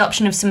 I had the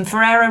option of some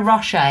Ferrero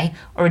Rocher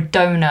or a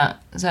donut.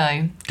 So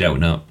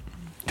Donut.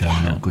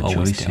 Good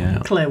Always choice, donut. yeah.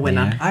 Clear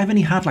winner. Yeah. I've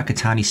only had like a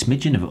tiny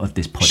smidgen of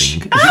this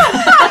pudding.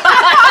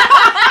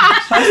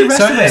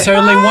 So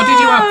Lynn, what did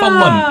you have for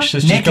lunch?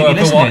 Let's Nick, just go are you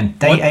over listening?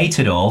 They ate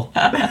it all.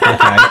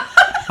 Okay.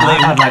 I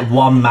had like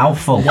one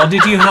mouthful. What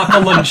did you have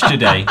for lunch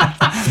today?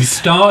 You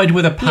started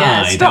with a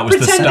pie. Stop that was the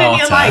pretending starter.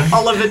 you're like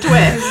Oliver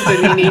Twist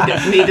and you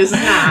need a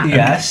snack.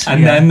 Yes.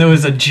 And then there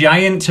was a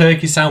giant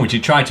turkey sandwich you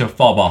tried to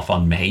fob off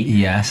on me.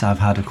 Yes, I've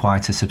had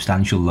quite a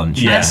substantial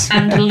lunch. Yes.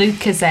 and the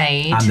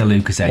Lucozade. And the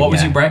Lucozade. What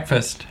was your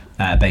breakfast?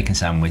 Bacon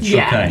sandwich.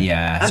 Yeah. Okay.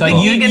 Yeah. So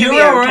you're gonna be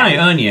you're all okay. right,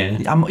 aren't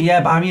you?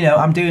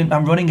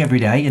 I'm running every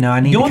day. You know, I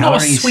need You're the not a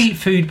calories. sweet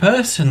food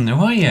person, though,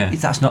 are you?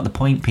 That's not the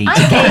point, Pete.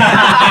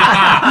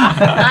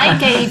 I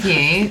gave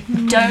you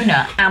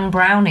donut and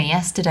brownie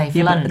yesterday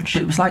for lunch.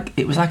 It was like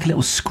a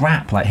little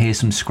scrap. Like, here's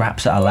some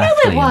scraps that I left.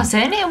 No, it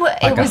wasn't. It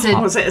was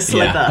Was it a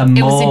sliver?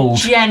 It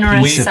was a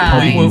generous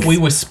size. We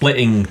were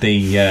splitting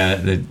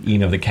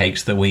the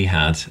cakes that we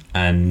had,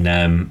 and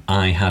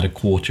I had a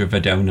quarter of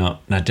a donut,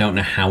 and I don't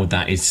know how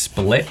that is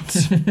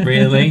split,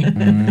 really.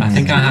 I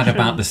think I had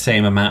about the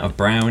same amount of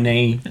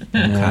brownie.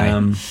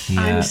 I'm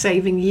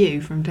saving you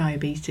from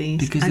diabetes,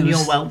 Because and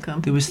you're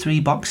welcome. There was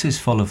 3 boxes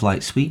full of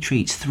like sweet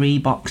treats. 3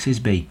 boxes,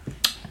 B.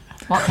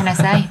 What can I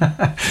say?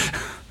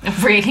 I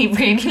really,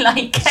 really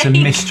like cake. It's a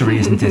mystery,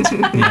 isn't it?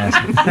 Yes.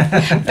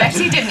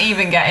 Betty didn't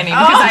even get any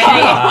because I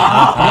ate it.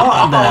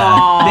 What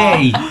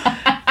the? B.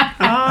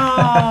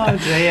 Oh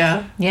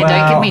dear. Yeah,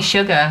 don't give me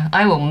sugar.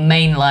 I will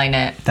mainline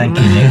it. Thank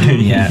you,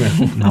 Nick. Yeah,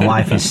 my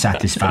wife is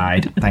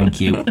satisfied. Thank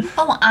you.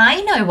 Oh,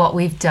 I know what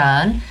we've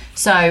done.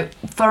 So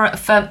for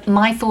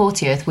my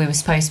 40th, we were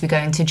supposed to be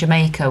going to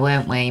Jamaica,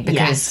 weren't we?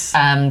 Because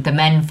the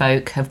men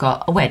folk have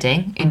got a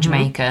wedding in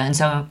Jamaica, and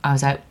so I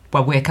was like,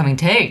 well, we're coming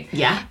too.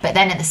 Yeah. But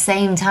then at the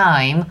same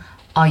time,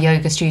 our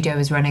yoga studio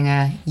was running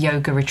a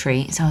yoga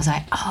retreat, so I was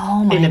like,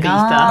 oh my In Ibiza.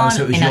 God. Oh,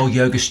 so it was your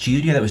yoga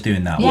studio that was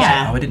doing that? Yeah. Was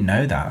it? Oh, I didn't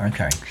know that.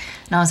 Okay.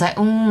 And I was like,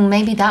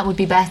 maybe that would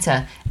be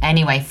better.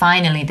 Anyway,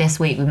 finally this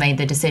week we made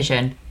the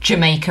decision.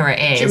 Jamaica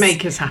it is.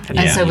 Jamaica's happening.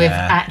 And so we've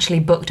actually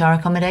booked our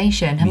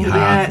accommodation, haven't we?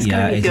 Yeah, it's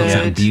gonna be it's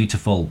also a good.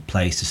 beautiful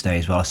place to stay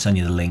as well. I'll send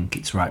you the link.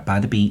 It's right by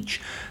the beach.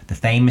 The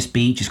famous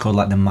beach is called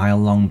like the Mile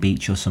Long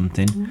Beach or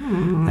something.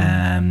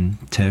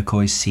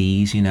 Turquoise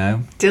seas, you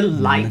know.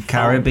 Delightful. The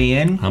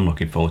Caribbean. I'm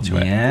looking forward to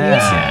it.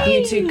 Yeah.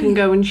 You two can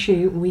go and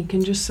shoot. We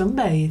can just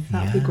sunbathe.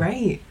 That'd be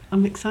great.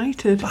 I'm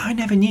excited. But I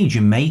never knew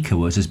Jamaica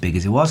was as big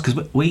as it was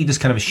because we just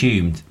kind of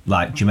assumed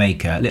like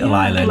Jamaica, little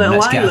island, little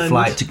let's get a island.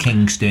 flight to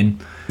Kingston.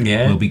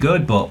 Yeah. We'll be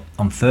good. But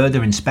on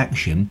further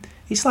inspection,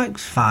 it's like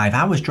 5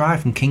 hours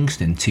drive from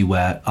Kingston to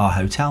our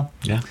hotel.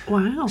 Yeah.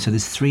 Wow. So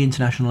there's 3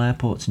 international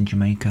airports in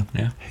Jamaica.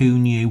 Yeah. Who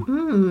knew?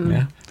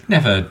 Yeah.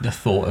 Never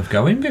thought of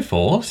going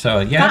before, so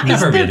yeah, That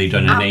never is the really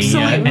done any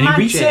absolute magic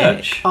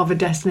research. of a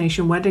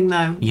destination wedding,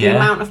 though. Yeah. The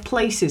amount of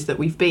places that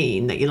we've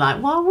been that you're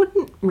like, well, I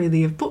wouldn't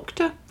really have booked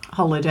a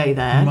holiday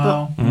there,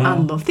 Well, but I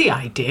love the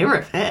idea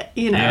of it,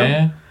 you know.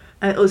 Yeah.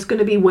 It's going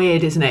to be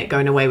weird, isn't it,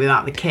 going away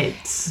without the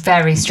kids?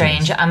 Very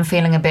strange. I'm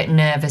feeling a bit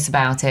nervous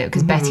about it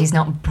because Betty's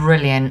not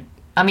brilliant.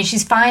 I mean,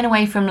 she's fine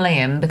away from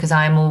Liam because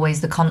I'm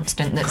always the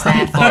constant that's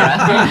there for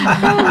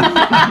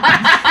her.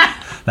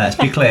 Let's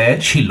be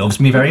clear, she loves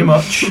me very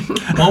much.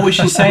 What was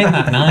she saying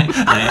that night,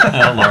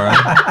 Laura?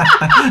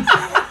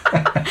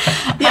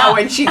 Yeah,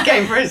 when she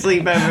came for a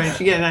sleepover and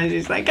she came and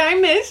she's like, I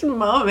miss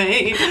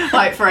Mummy.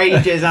 Like for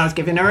ages, I was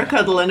giving her a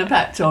cuddle and a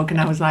pep talk and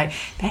I was like,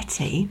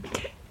 Betty,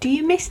 do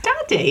you miss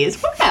Daddy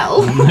as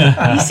well?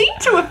 You seem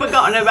to have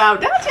forgotten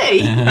about Daddy.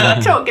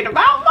 You're talking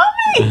about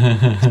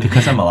Mummy. It's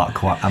because I'm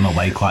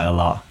away quite a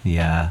lot.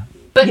 Yeah.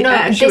 But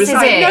Yeah, no, she this was is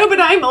like, it. no, but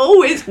I'm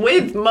always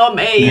with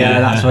Mummy. Yeah,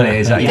 that's what it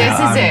is. This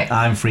is it.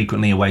 I'm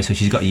frequently away, so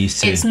she's got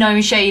used to. It's no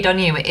shade on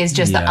you. It is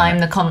just that Yeah. I'm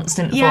the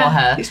constant Yeah, for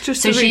her. it's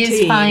just so a she is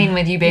routine. fine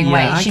with you being Yeah,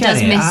 away. I She get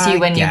does it. miss you I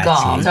when you're get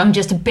gone. it. So I'm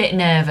just a bit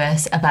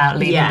nervous about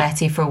leaving Yeah.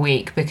 Betty for a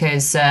week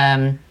because,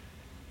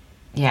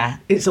 yeah,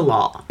 It's a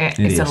lot. it's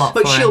is. a lot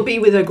But for she'll her. be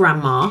with her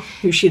grandma,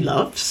 who she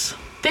loves.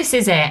 This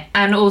is it.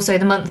 And also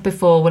the month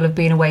before we'll have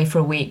been away for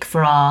a week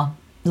for our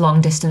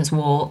long distance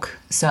walk.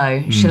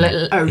 So she'll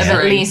have at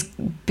true. least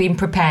been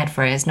prepared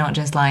for it. It's not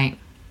just like,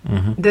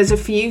 There's a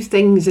few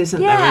things, isn't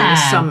there, in the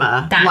Yeah,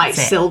 summer? that's Like it.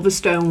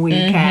 Silverstone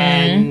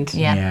weekend.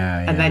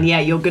 yeah. And then,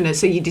 you're going to...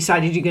 So you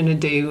decided you're going to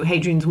do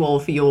Hadrian's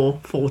Wall for your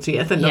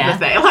 40th, another Yeah.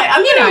 thing. Like,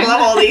 I'm You going to know.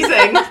 love all these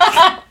things.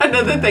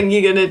 Another thing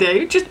you're going to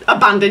do. Just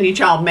abandon your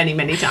child many,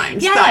 many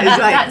times. Yeah, that is like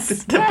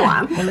that's- the yeah.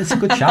 plan. Well, it's a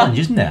good challenge,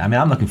 isn't it? I mean,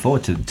 I'm looking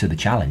forward to the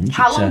challenge.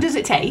 How It's, long does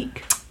it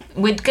take?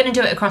 We're going to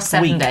do it across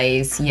 7 week.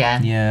 days. Yeah.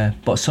 Yeah,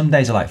 but some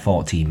days are like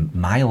 14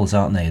 miles,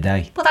 aren't they, a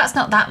day? Well, that's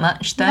not that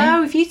much though.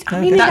 No, if you...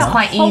 I mean, That's it's a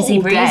quite whole easy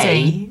breezy.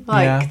 day.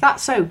 Like, Yeah.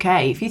 that's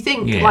okay. If you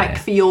think, Yeah. like,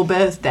 for your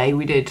birthday,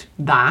 we did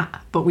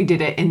that, but we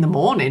did it in the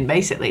morning,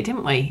 basically,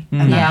 didn't we?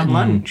 And then Yeah. had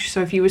lunch.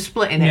 So if you were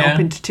splitting it Yeah. up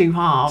into 2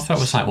 halves... So it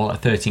was like, what,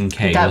 like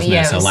 13k, That- wasn't yeah,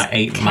 it? it So was like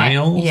 8 K-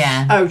 miles?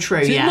 Yeah. Oh,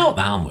 true, So yeah. it's not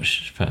that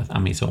much. I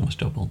mean, it's almost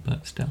double,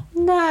 but still.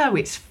 No,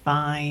 it's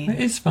fine. It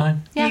is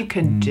fine. Yeah. You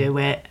can do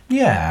it.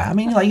 Yeah, I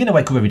mean, like you're gonna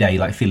wake up every day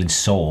like feeling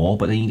sore,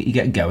 but then you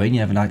get going. You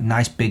have a like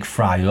nice big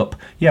fry up.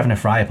 You're having a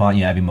fry up, aren't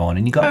you, every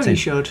morning? You got Oh, to. you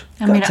should.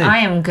 I mean, Got to. I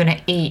am going to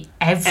eat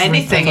everything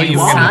Anything I thought you you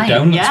were want. having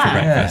donuts Yeah. for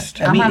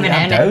breakfast. I'm having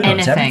have anything.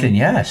 donuts, everything.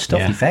 Yeah, stuff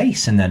Yeah. your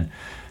face, and then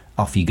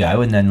off you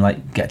go, and then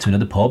like get to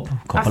another pub,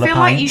 I couple feel of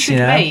like pints. you should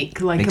know,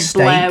 make like big a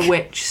steak. Blair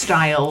Witch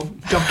style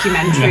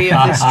documentary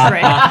of this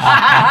trip.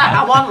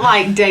 I want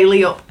like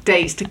daily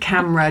updates to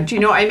camera. Do you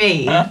know what I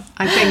mean?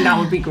 I think that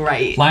would be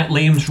great. Like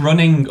Liam's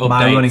running updates.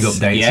 My running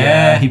updates.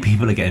 Yeah.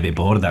 People are getting a bit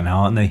bored of that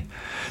now, aren't they?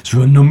 It's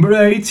run number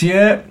 8,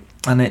 yeah.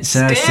 And it's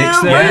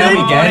 6:30. Yeah,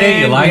 we get it.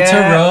 You like to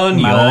run,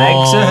 My yawn.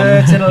 legs are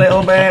hurting a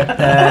little bit.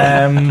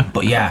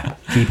 But yeah,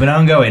 keeping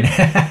on going.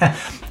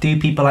 Do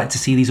people like to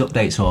see these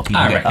updates, or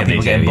people I get, reckon are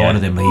people they getting do, bored yeah.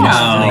 of them? No.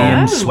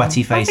 Liam's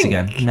sweaty I face think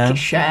again. you No,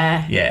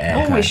 share. Yeah.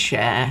 Always Okay.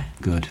 share.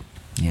 good.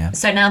 Yeah.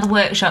 So now the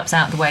workshop's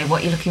out the way,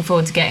 what are you looking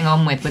forward to getting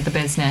on with the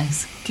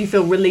business? Do you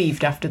feel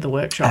relieved after the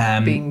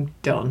workshop being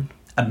done?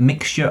 A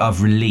mixture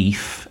of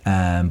relief,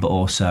 but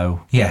also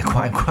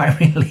quite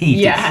relieved.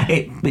 Yeah.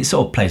 it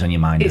sort of plays on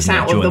your mind. It's doesn't it,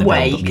 out of during the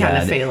way build-up? kind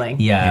of the- feeling.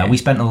 Yeah, Yeah. we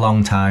spent a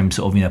long time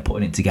sort of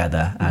putting it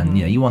together, and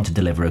you want to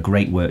deliver a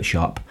great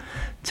workshop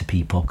to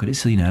people because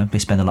it's they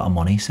spend a lot of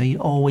money, so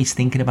you're always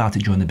thinking about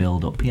it during the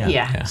build up. Yeah.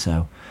 Yeah.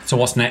 So So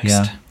what's next?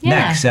 yeah. Yeah.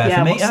 Next Yeah,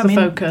 for me, what's I the mean,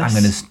 focus? I'm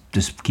going to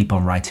just keep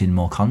on writing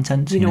more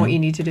content. You know what you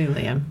need to do,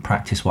 Liam?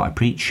 practice what I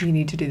preach. You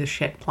need to do the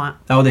shit plat.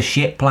 Oh, the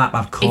shit plap,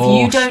 of course.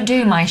 If you don't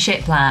do my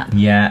shit lap,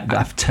 Yeah,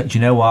 do you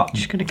know what?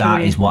 gonna That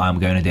kill is you. what I'm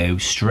going to do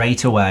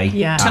straight away.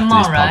 Yeah. after this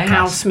Tomorrow. podcast.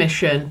 House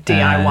mission,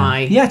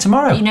 DIY. Yeah,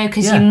 tomorrow. you know,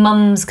 because yeah. your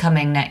mum's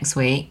coming next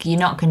week, you're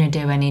not going to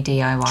do any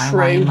DIY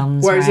while your True.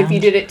 mum's Whereas if around. you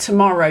did it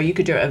tomorrow, you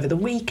could do it over the I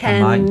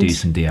weekend. might do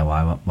some DIY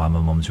while my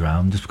mum's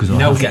around, just because I'm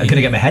No, going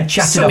to get my head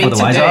chatted up Something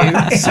otherwise.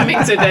 to do. Something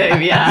to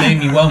do, yeah.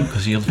 Liam, you won't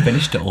because you'll have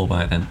finished it all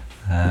by then.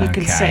 You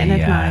can sit and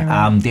admire it.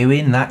 I'm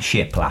doing that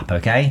ship lap,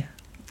 okay?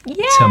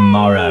 Yay!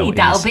 Tomorrow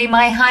That'll is be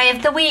my high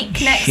of the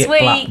week next Shiplap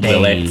week. Day.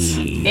 Will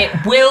it?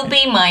 It will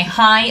be my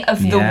high of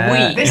the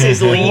week. This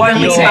is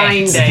legally If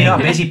binding. you're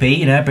not busy,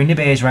 Pete, bring the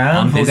beers round.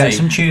 I'm We'll busy. get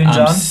some tunes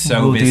I'm on.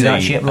 so we'll busy. do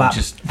that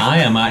shiplap. I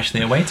am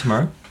actually away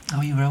tomorrow.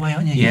 Oh, you were away,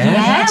 aren't you?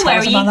 Yeah. tell Where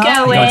us are you about that.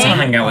 I'm going? going to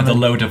hang out with a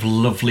load of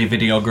lovely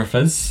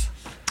videographers.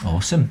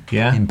 Awesome.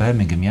 Yeah. In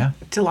Birmingham, yeah.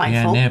 Yeah,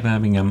 Delightful. near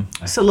Birmingham.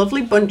 It's a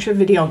lovely bunch of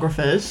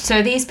videographers. So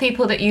are these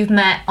people that you've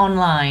met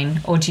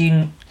online, or do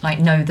you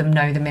know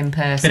them in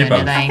person? Bit of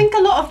both. Are they? I think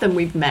a lot of them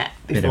we've met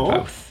Bit before.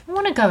 of both. I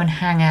want to go and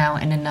hang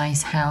out in a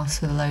nice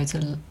house with loads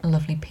of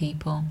lovely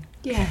people.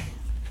 Yeah.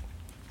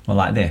 Well,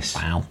 like this.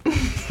 Wow.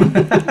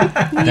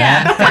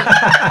 Yeah,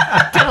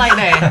 a bit like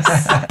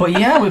this. But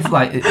yeah, we've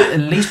at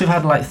least we've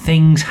had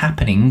things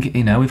happening.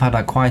 We've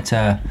had quite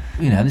a.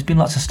 There's been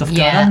lots of stuff going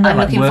Yeah, on. I'm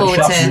looking forward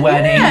workshops, to-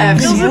 weddings. Yeah, it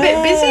feels a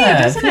bit busier,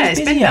 doesn't it? feels It's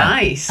been busier.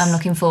 nice. I'm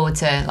looking forward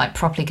to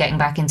properly getting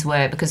back into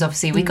work, because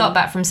obviously we got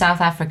back from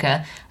South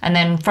Africa, and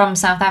then from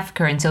South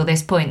Africa until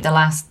this point, the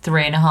last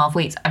 3.5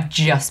 weeks, I've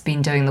just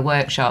been doing the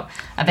workshop.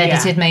 I've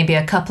edited maybe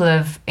a couple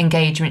of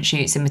engagement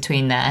shoots in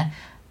between there,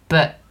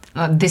 but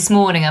this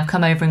morning I've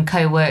come over and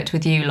co-worked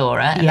with you,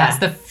 Laura, and Yeah. that's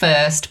the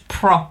first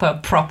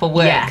proper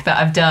work Yeah. that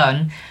I've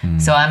done.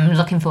 So I'm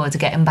looking forward to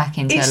getting back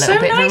into It's a little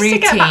so bit nice of a to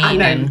get back. I routine.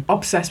 know, And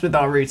obsessed with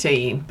our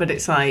routine, but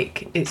it's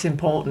it's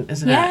important,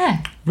 isn't it? yeah,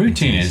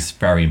 Routine is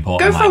very Go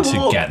important, for a to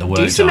walk, get the work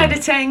do some done.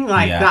 editing,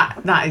 Yeah.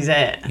 that is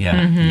it. Yeah,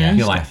 Mm-hmm.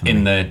 you're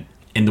definitely.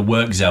 in the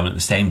work zone at the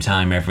same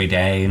time every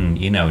day, and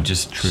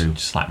just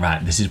right,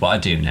 this is what I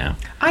do now.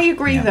 I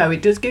agree, Yeah. though.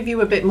 It does give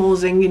you a bit more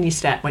zing in your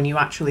step when you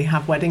actually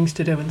have weddings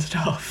to do and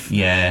stuff.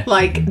 Yeah,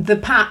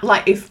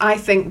 If I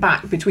think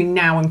back between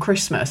now and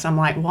Christmas, I'm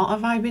like, what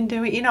have I been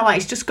doing?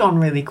 It's just gone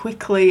really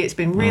quickly. It's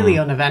been really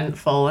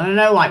uneventful. And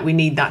I know, we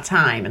need that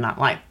time and that,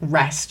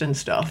 rest and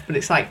stuff. But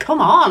it's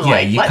come on, yeah.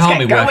 You let's can't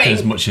get be working going.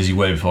 as much as you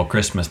were before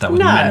Christmas. That was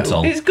No,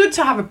 mental. it's good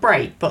to have a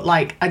break, but,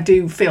 I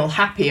do feel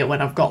happier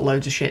when I've got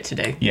loads of shit to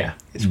do. Yeah,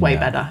 It's way Yeah,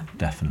 better.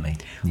 Definitely.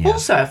 Yeah.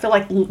 Also, I feel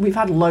like we've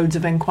had loads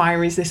of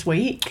inquiries this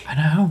week. I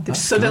know. They've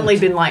suddenly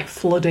been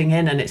flooding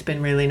in, and it's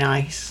been really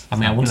nice. I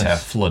mean, I wouldn't say a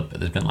Fabulous. flood, but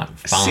there's been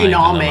 5 in the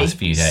last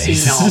few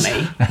days.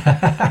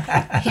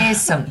 Tsunami.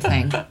 here's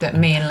something that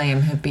me and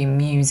Liam have been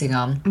musing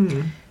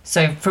on.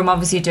 So from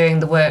obviously doing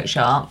the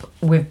workshop,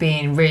 we've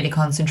been really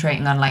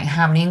concentrating on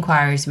how many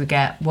inquiries we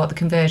get, what the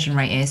conversion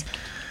rate is.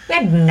 We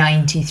had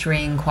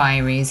 93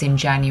 inquiries in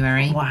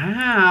January.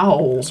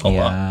 Wow. A lot.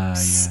 Yeah.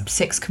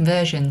 6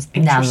 conversions.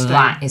 Now Interesting.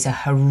 that is a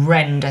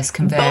horrendous But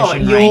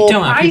conversion your rate. You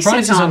don't have your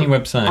prices on aren't your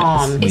website.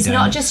 on. It's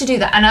not just to do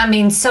that. And I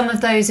mean, some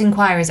of those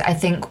inquiries, I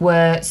think,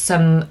 were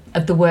some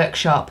of the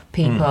workshop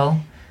people.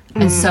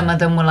 And some of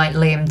them were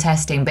Liam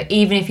testing. But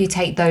even if you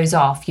take those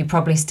off, you're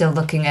probably still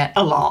looking at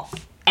A lot.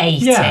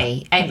 80, Yeah.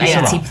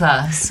 80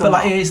 plus.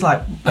 But it is I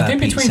think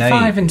Pete between saying-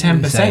 5 and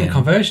 10% saying.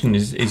 conversion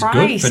is good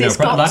Price, for no it's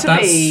problem. got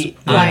to be,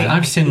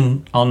 I've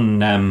seen on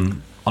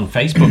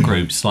Facebook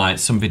groups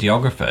some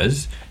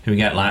videographers who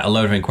get a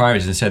load of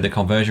inquiries and said the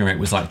conversion rate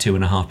was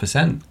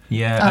 2.5%.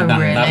 Yeah. Oh, and That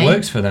really?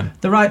 works for them.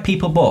 the right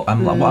people book.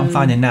 What I'm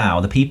finding now,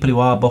 the people who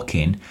are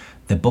booking,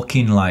 they're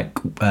booking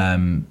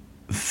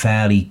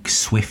fairly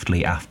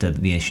swiftly after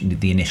the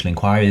initial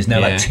inquiry. There's no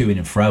Yeah. to-ing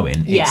and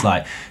fro-in. Yeah. It's so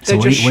They're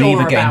we're just either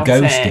sure getting about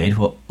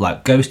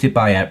ghosted, ghosted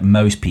by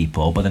most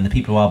people, but then the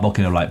people who are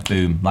booking are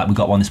boom, we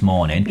got one this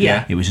morning.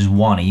 Yeah. It was just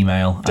one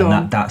email, Done,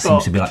 and that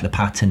seems to be booked. the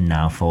pattern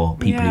now for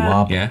people Yeah. who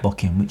are Yeah.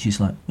 booking, which is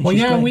Well, is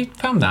yeah, great. we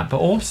found that, but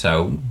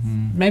also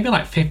maybe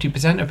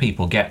 50% of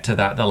people get to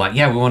that. They're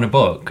yeah, we want to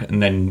book,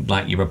 and then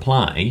you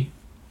reply,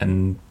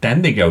 and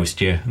then they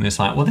ghost you, and it's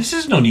well, this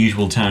is an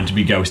unusual time to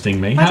be ghosting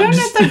me. I don't know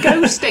if they're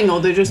ghosting or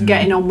they're just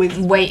getting on with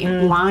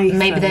waiting life.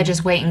 maybe and- they're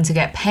just waiting to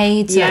get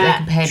paid so Yeah, that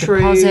they can pay a true.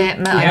 deposit.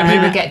 Yeah.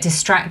 Maybe get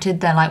distracted.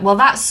 They're well,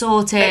 that's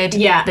sorted.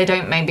 Yeah. They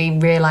don't maybe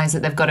realise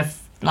that they've got to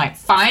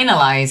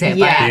finalise it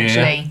by Yeah.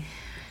 actually.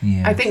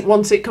 Yeah. I think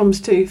once it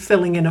comes to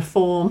filling in a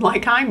form,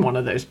 I'm one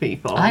of those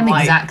people. I'm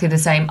exactly the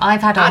same.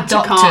 I've had our add to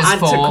cart, doctor's add to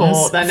forms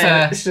court, then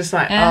for it's just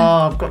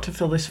Yeah. I've got to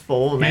fill this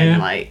form Yeah.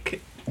 in.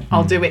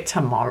 I'll do it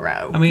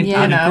tomorrow. I mean,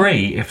 Yeah. I'd No.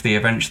 agree if they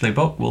eventually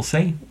book. We'll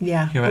see.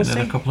 Yeah, You're we'll out there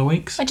in see. a couple of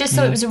weeks. I just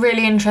thought it was a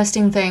really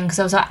interesting thing because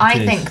I was I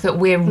is. think that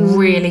we're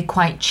really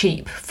quite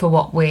cheap for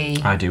what we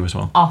I do as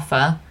well.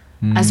 offer.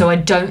 And so I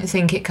don't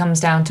think it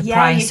comes down to Yeah,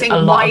 price you think a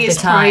lot why of the is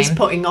time. Price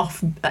putting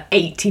off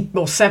 80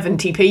 or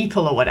 70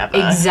 people or whatever?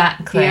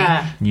 Exactly.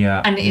 Yeah.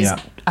 Yeah. And it's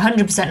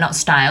 100% not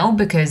style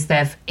because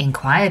they've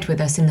inquired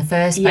with us in the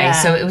first place. Yeah.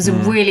 So it was a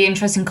really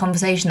interesting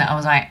conversation that I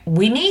was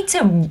we need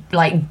to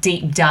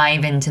deep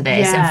dive into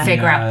this Yeah. and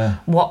figure Yeah. out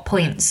what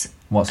points.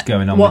 What's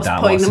going on What's with that?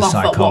 putting What's the them off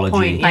at what psychology?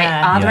 point?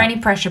 Yeah. Are there Yeah. any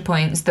pressure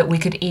points that we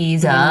could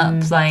ease up?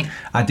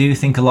 I do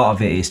think a lot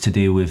of it is to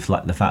do with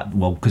the fact,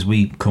 because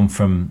we come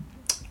from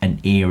an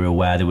era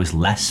where there was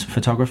less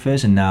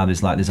photographers, and now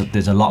there's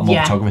a lot more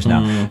Yeah. photographers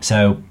now.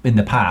 So in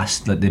the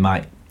past, they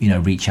might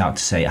reach out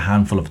to say a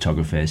handful of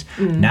photographers.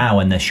 Now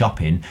when they're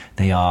shopping,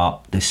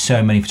 there's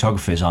so many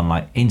photographers on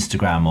like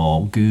Instagram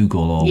or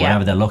Google or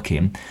wherever they're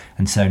looking,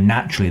 and so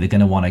naturally they're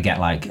going to want to get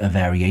like a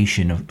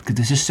variation of, because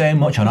there's just so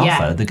much on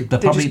offer. They're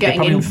probably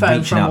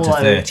reaching out to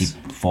 30,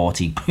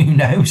 40, who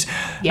knows.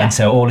 And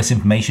so all this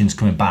information's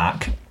coming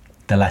back,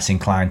 they're less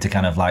inclined to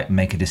kind of like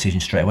make a decision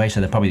straight away, so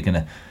they're probably going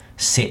to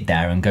sit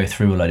there and go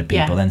through a load of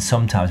people, then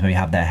sometimes maybe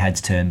have their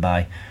heads turned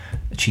by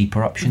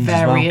cheaper options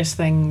various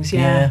things.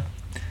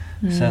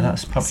 So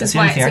that's probably This is the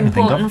why only thing I it's can think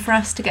of. important for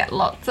us to get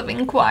lots of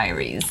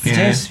inquiries. It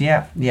is,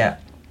 yeah.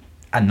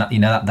 And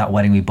that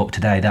wedding we booked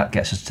today, that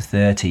gets us to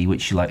 30,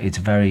 which like it's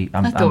very.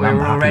 I thought we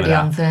were already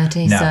on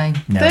 30, so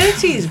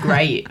 30 is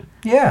great.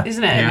 Yeah,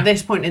 isn't it? At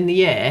this point in the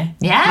year,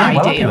 I'm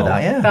well happy with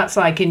that, yeah. That's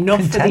like enough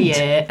Content. for the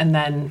year, and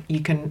then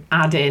you can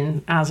add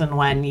in as and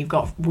when you've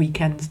got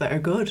weekends that are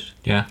good.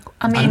 Yeah.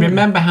 I mean, and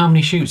remember how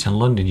many shoots in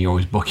London you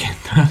always book in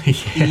throughout the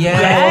year.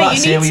 Yeah,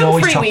 you need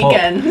some free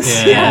weekends.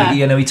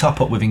 We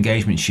top up with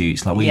engagement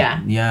shoots. Like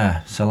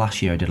so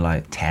last year I did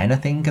like 10, I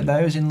think, of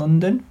those in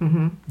London,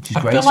 which is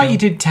great. I feel like you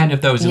did 10 of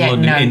those in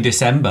London in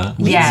December.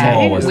 We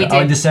did.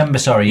 In December,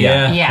 sorry,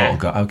 yeah. Oh,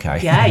 God,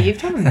 okay. Yeah,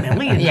 you've done a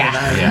million of those.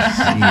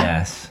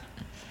 Yes.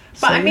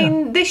 But I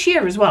mean, this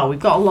year as well, we've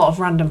got a lot of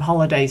random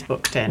holidays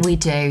booked in. We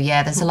do,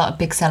 yeah. There's a lot of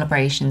big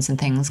celebrations and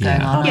things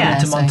going on. We're going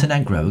to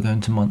Montenegro. We're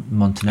going to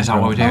Montenegro. Is that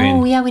what we're doing?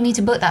 Oh, yeah, we need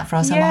to book that for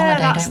our summer holiday,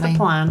 that's don't we? the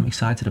plan. I'm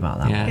excited about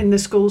that. Yeah. In the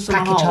school summer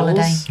Package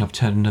holiday. I've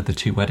turned another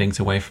 2 weddings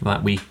away from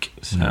that week.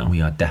 So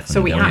We are definitely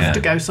So we going. have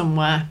to go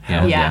somewhere.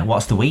 Yeah.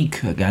 What's the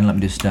week again? Let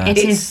me just. It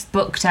is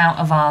booked out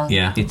of our.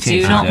 Yeah. It Do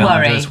is, not yeah.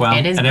 worry. as well.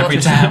 It is and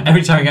booked out.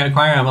 every time I get a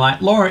inquiry, I'm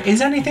like, Laura,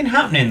 is anything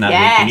happening that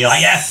week? And you're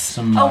like, yes.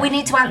 Oh, we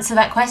need to answer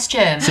that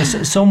question.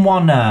 So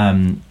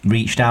someone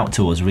reached out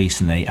to us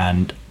recently,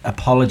 and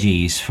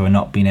apologies for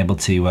not being able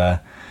to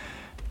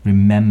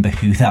remember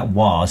who that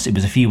was. It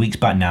was a few weeks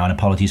back now, and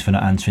apologies for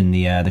not answering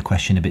the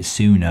question a bit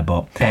sooner.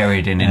 But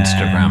Buried in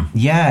Instagram.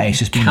 It's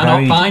just been Cannot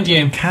buried. find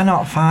you.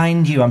 Cannot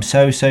find you. I'm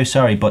so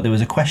sorry. But there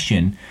was a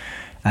question,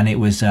 and it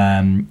was,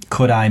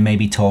 could I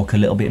maybe talk a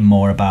little bit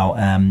more about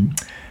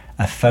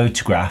a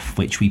photograph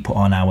which we put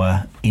on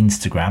our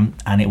Instagram,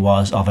 and it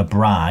was of a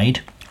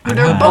bride. With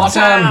her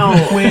bottom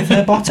out. With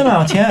her bottom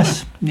out,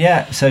 yes.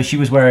 Yeah, so she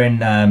was wearing,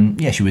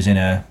 she was in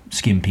a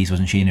skin piece,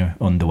 wasn't she, in her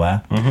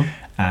underwear.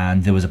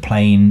 And there was a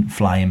plane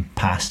flying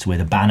past with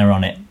a banner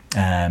on it.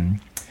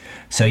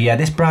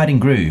 This bride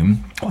and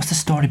groom, what's the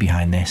story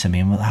behind this? I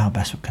mean, how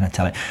best can I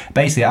tell it?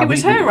 Basically, it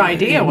was her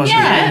idea,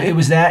 wasn't it? It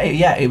was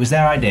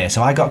their idea.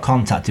 So I got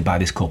contacted by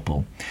this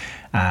couple,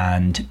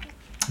 and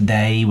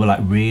they were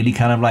like really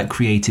kind of like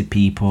creative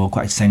people,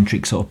 quite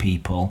eccentric sort of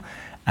people.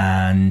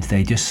 And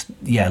they just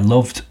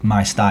loved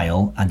my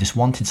style and just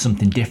wanted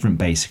something different,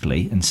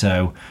 basically. And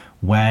so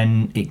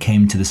when it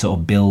came to the sort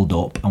of build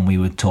up, and we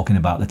were talking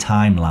about the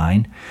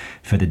timeline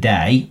for the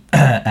day,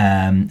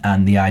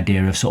 and the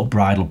idea of sort of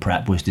bridal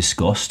prep was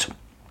discussed,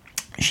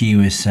 she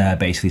was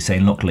basically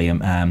saying, look,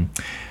 Liam,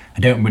 I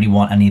don't really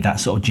want any of that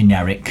sort of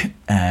generic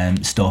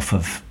stuff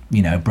of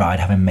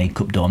bride having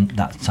makeup done,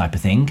 that type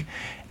of thing.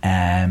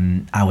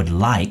 I would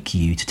like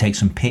you to take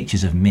some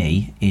pictures of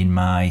me in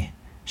my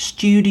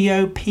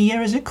Studio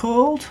Pia, is it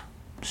called?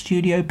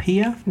 Studio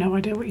Pia? No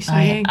idea what you're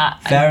saying.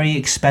 Very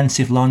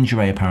expensive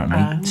lingerie,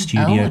 apparently.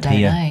 Studio I don't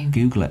Pia. know.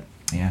 Google it.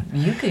 Yeah.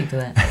 You Google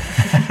it.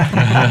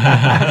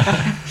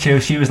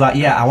 She was like,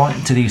 I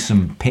want to do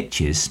some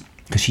pictures,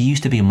 because she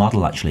used to be a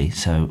model, actually.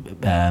 So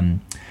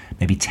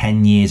maybe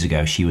 10 years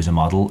ago she was a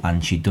model,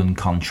 and she'd done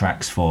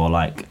contracts for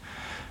like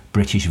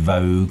British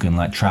Vogue and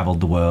like travelled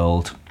the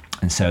world.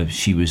 And so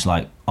she was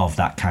like of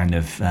that kind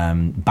of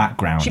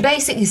background. She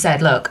basically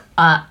said, look,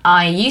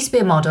 I used to be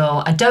a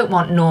model. I don't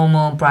want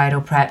normal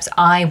bridal preps.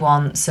 I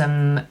want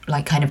some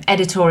like kind of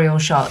editorial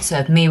shots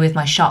of me with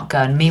my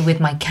shotgun, me with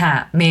my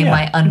cat, me in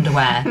my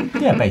underwear.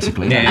 Yeah,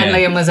 basically. And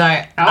Liam was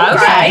like, okay.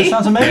 That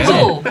sounds amazing.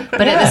 Cool.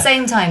 But at the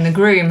same time, the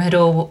groom had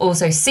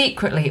also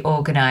secretly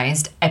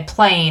organised a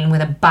plane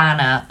with a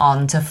banner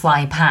on to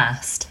fly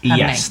past.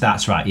 Yes,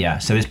 that's right, yeah.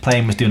 So this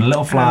plane was doing a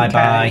little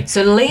flyby.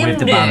 So Liam with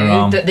the banner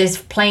on. knew that this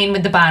plane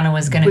with the banner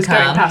was going to come.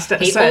 Going past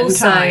at a certain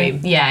time.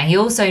 Yeah, he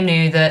also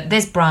knew that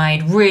this bride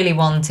really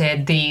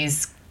wanted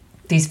these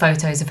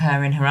photos of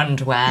her in her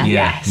underwear.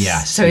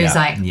 Yes. So he's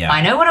like,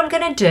 I know what I'm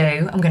going to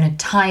do. I'm going to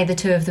tie the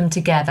two of them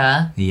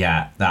together.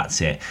 Yeah,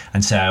 that's it.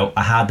 And so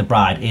I had the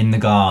bride in the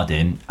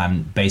garden,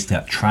 and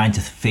basically trying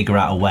to figure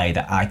out a way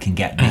that I can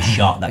get this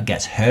shot that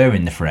gets her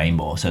in the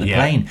frame, or so the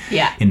plane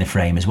in the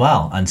frame as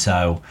well. And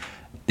so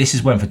this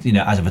is when,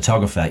 as a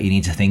photographer, you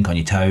need to think on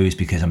your toes,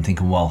 because I'm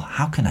thinking, well,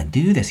 how can I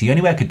do this? The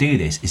only way I could do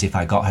this is if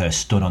I got her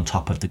stood on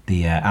top of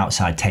the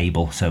outside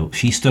table. So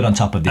she stood on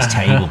top of this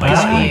table,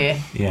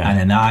 basically. And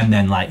then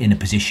I'm like in a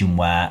position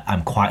where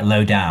I'm quite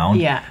low down.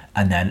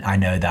 And then I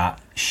know that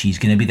she's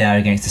going to be there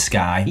against the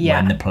sky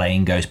when the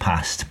plane goes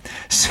past.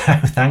 So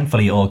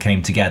thankfully it all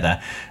came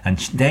together. And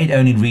they'd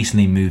only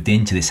recently moved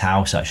into this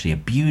house, actually, a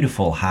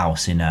beautiful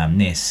house in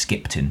near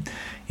Skipton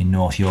in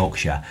North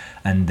Yorkshire,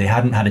 and they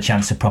hadn't had a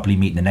chance to properly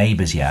meet the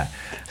neighbours yet.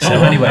 So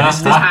anyway,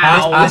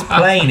 this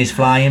plane is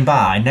flying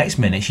by. Next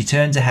minute, she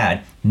turns her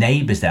head.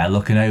 Neighbours there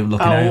looking over,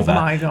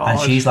 my God. and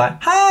she's like,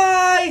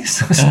 "Hi!"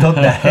 Stood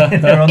there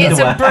in her underwear. It's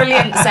a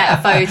brilliant set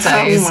of photos.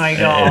 Oh my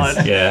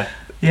God. Yeah.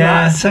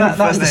 Yeah, so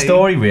that's the funny.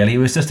 story really. It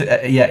was just,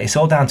 it's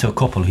all down to a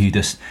couple who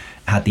just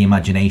had the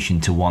imagination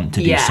to want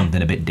to do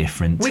something a bit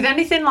different. With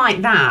anything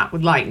like that,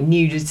 with like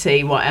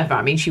nudity, whatever,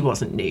 I mean, she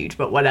wasn't nude,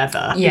 but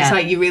whatever. Yeah. It's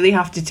like you really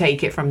have to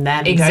take it from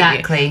them.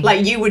 Exactly. Don't you?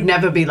 Like you would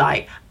never be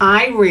like,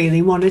 I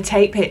really want to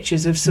take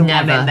pictures of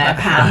someone Never. in their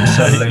pants.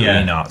 Absolutely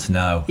Yeah. not,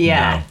 no.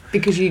 Yeah, No.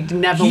 because you'd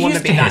never You want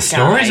used to to be hear that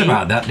stories guy.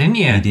 about that, didn't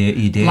you?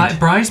 You did. Like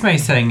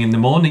bridesmaids saying in the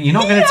morning, you're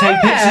not going to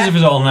take pictures of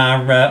us all in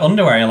our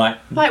underwear. You're like,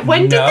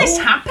 When did no. this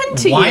happen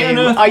to Why you? on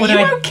earth Are would you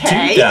I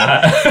okay? do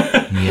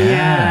that?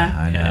 Yeah,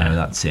 I know,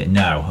 that's it.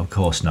 No, of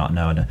course not.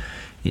 No.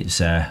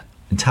 It's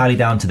entirely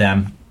down to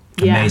them.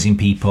 Yeah. Amazing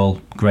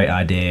people, great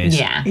ideas.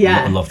 Yeah.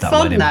 Yeah, Love that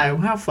fun wedding. though.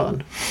 How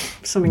fun!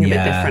 Something a bit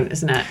Yeah. different,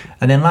 isn't it?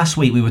 And then last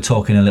week we were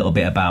talking a little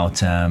bit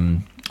about,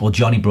 well,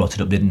 Johnny brought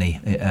it up, didn't he?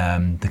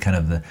 The kind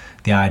of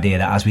the idea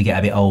that as we get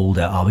a bit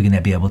older, are we going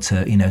to be able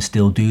to,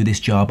 still do this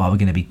job? Are we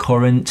going to be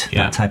current?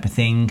 Yeah. That type of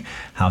thing.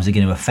 How's it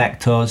going to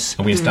affect us?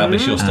 And we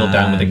established you're still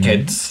down with the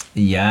kids.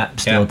 Yeah,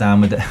 still Yeah.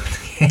 down with it.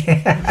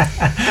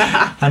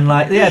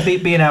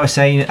 And being I was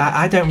saying,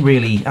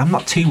 I'm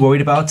not too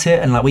worried about it.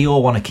 And like we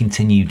all want to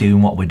continue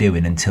doing what we're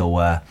doing until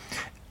we're,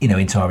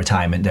 into our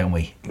retirement, don't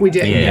we? We do.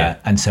 Yeah.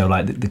 And so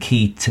like the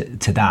key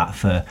to that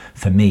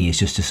for me is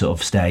just to sort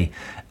of stay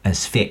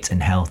as fit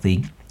and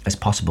healthy as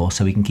possible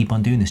so we can keep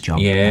on doing this job.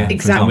 Yeah, for as long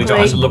exactly. as We got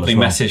a possible lovely as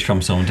well. message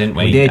from someone, didn't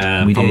we? We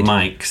did, we from did.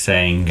 Mike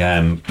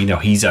saying,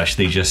 he's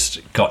actually just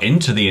got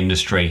into the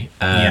industry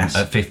Yes.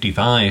 at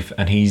 55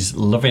 and he's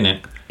loving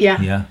it. Yeah.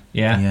 Yeah.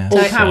 Yeah. All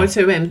So- power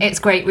to him. It's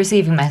great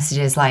receiving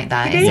messages like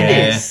that, It isn't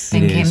it? is.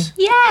 Thinking, It is.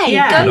 yay,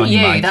 Yeah. go Good on you,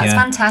 you. Mike, That's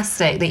yeah.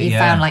 fantastic that you Yeah.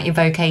 found like your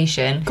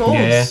vocation. Of course.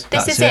 Yeah. This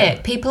That's is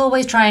it. People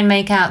always try and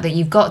make out that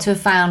you've got to have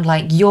found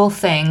like your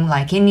thing,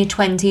 like in your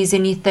 20s,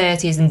 in your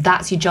 30s, and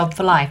that's your job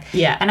for life.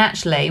 Yeah. And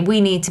actually,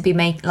 we need to be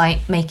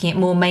making it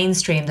more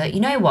mainstream that, you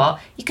know what,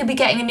 you could be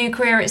getting a new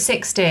career at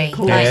 60.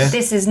 Like, Yeah.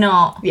 this is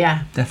not. Yeah.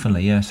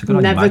 Definitely, yeah. So good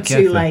on you, Never Mike,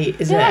 too for late,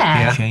 is it?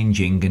 Yeah.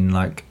 changing and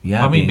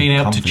Being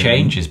able to confident.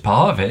 change is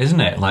part of it,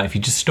 isn't it? Like if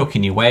you're just stuck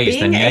in your ways,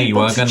 then you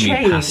able are going to be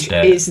change past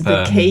it. is the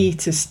But, key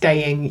to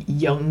staying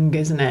young,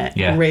 isn't it?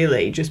 Yeah.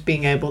 Really, just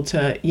being able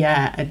to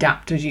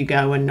adapt as you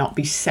go and not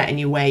be set in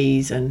your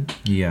ways and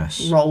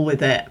Yes. roll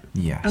with it.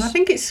 Yes. And I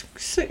think it's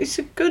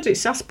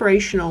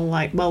aspirational.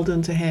 Like, well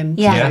done to him.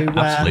 Yeah. to,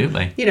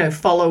 absolutely.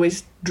 follow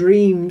his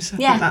dreams. I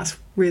Yeah. think that's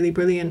really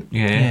brilliant.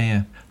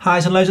 Yeah.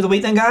 Highs and lows of the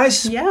week then,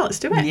 guys? Yeah, let's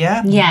do it.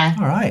 Yeah? Yeah.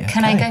 All right.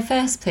 Can I okay. go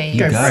first, please?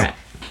 You Go go. for it.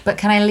 But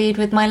can I lead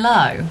with my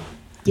low?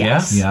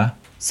 Yes. Yeah.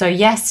 So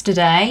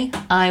yesterday,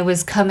 I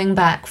was coming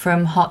back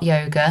from hot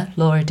yoga.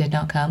 Laura did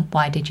not come.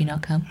 Why did you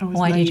not come? I was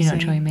Why did you not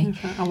lazy. join me?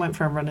 I went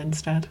for a run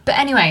instead. But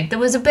anyway, there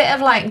was a bit of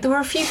there were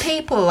a few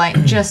people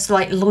just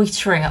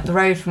loitering up the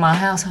road from our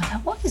house. I was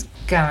like, what is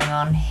going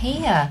on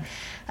here?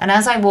 And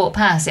as I walked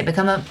past, it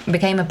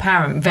became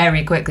apparent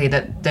very quickly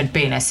that there'd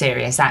been a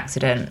serious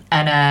accident.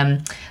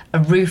 And a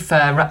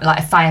roofer, like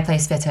a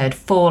fireplace fitter, had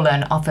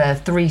fallen off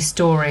a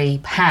 3-story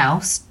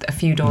house, a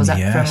few doors up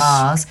Yes. from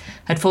ours,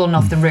 had fallen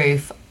off the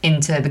roof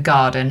into the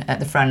garden at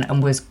the front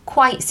and was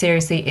quite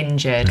seriously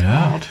injured.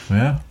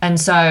 Yeah. And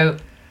so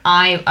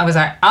I was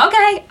like,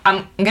 okay,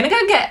 I'm going to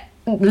go get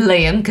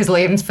Liam, because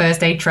Liam's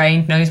first aid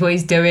trained, knows what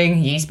he's doing.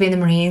 He used to be in the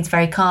Marines,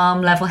 very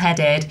calm,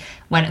 level-headed.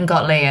 Went and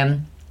got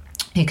Liam,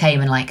 who came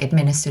and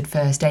administered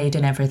first aid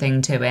and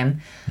everything to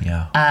him.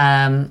 Yeah.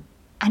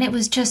 And it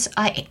was just,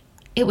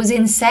 it was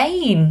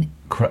insane.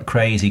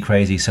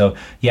 Crazy. So,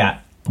 yeah,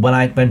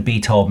 when B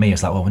told me, I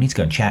was like, well, we need to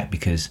go and check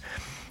because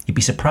you'd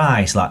be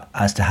surprised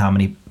as to how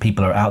many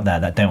people are out there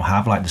that don't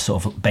have the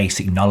sort of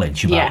basic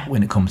knowledge about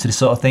when it comes to this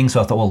sort of thing. So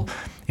I thought, well,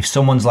 if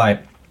someone's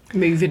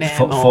Moving him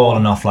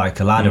fallen off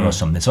a ladder or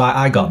something. So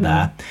I got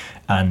there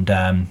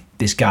and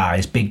this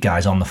big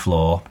guy's on the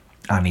floor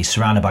and he's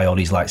surrounded by all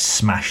these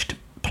smashed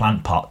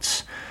plant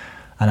pots.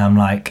 And I'm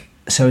like,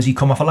 so has he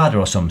come off a ladder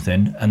or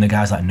something? And the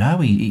guy's like, no,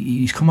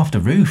 he's come off the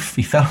roof.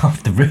 He fell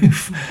off the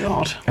roof.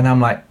 God. And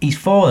I'm like, he's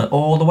fallen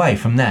all the way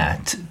from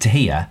there to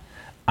here.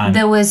 And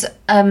There was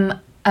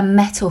a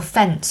metal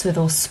fence with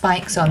all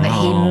spikes on that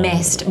he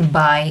missed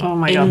by Oh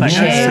my God, that inches.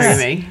 goes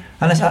through me.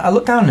 And I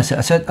looked down and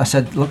I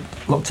said, looked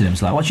at him.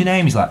 He's like, what's your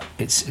name? He's like,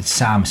 it's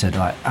Sam. I said,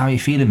 how are you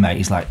feeling, mate?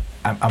 He's like,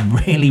 I'm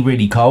really,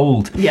 really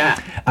cold. Yeah.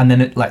 And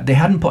then they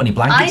hadn't put any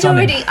blankets on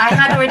him. I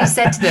had already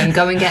said to them,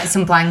 go and get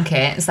some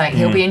blankets.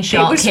 He'll be in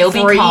shock. was He'll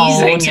be freezing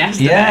cold.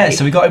 yesterday. Yeah,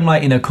 so we got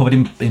him covered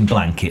in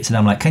blankets, and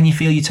I'm like, "Can you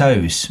feel your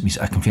toes?" He's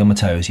like, I can feel my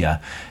toes. Yeah.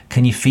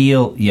 Can you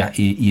feel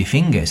your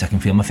fingers? I can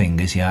feel my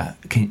fingers. Yeah.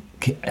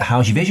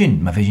 How's your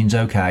vision? My vision's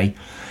okay.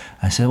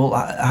 I said, well,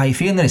 how are you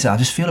feeling then? He said, I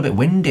just feel a bit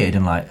winded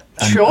and like...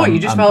 you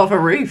just fell off a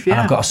roof, yeah.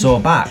 And I've got a sore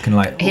back and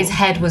like... His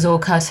head was all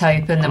cut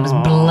open, there was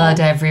blood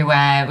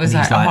everywhere. It was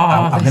like,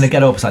 I'm going to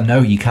get up. It's like, no,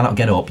 you cannot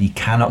get up. You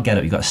cannot get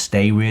up. You've got to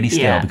stay really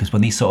still because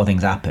when these sort of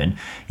things happen,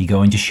 you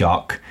go into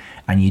shock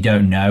and you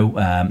don't know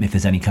if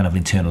there's any kind of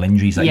internal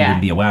injuries that you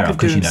wouldn't be aware of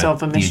because, the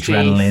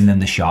adrenaline and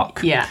the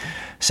shock. Yeah.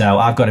 So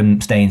I've got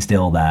him staying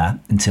still there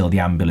until the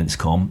ambulance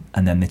come,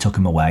 and then they took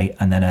him away.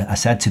 And then I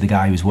said to the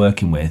guy he was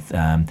working with,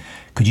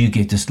 could you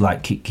just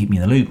like keep me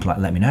in the loop, like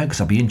let me know, because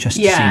I'd be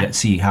interested to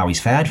see how he's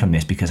fared from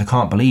this, because I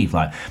can't believe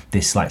like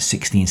this like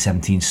 16,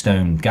 17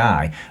 stone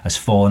guy has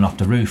fallen off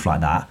the roof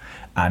like that.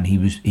 And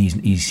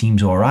he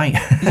seems all right.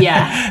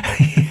 Yeah.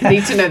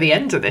 Need to know the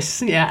end of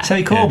this. Yeah. So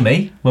he called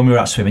me when we were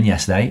out swimming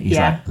yesterday. He's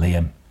like,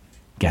 Liam,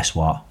 guess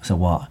what? I said,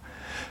 what?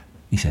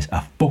 He says,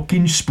 a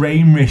fucking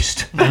sprained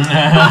wrist.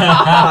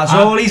 That's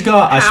all he's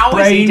got, a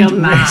sprained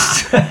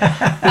wrist.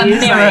 A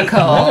miracle.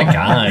 What a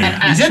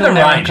guy. He's in the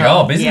right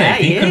job, isn't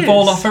he? He can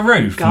fall off a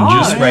roof and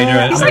just sprain a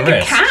wrist. He's like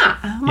a cat.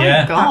 Oh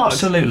my God.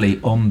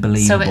 Absolutely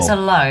unbelievable. So it's a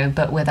low,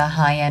 but with a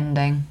high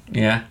ending.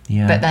 Yeah.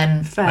 But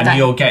then... And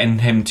you're getting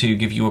him to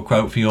give you a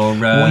quote for your...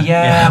 I'm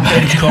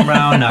getting him to come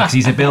round now, because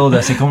he's a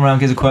builder, so come round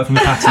and gives a quote from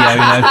the patio.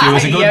 Do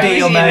us a good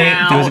deal, mate.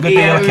 Do us a good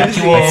deal. I kept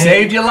you all. It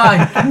saved your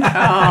life.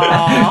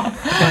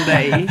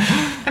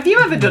 Have you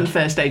ever done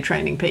first aid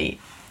training, Pete?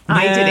 Yeah.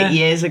 I did it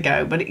years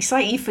ago, but it's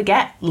like you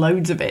forget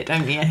loads of it,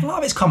 don't you? A lot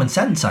of it's common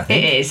sense, I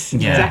think. It is,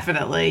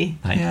 definitely.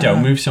 Like,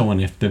 don't move someone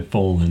if they've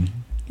fallen.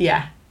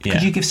 Yeah.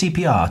 Could you give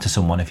CPR to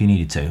someone if you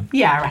needed to?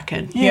 Yeah, I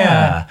reckon.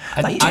 Yeah.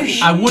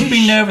 I would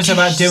be nervous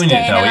about doing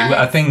it, though.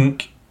 I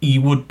think you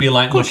would be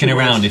like looking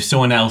around if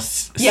someone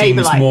else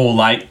seems more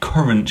like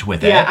current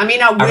with it. Yeah, I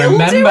mean, I will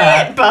do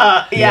it,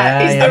 but is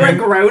there a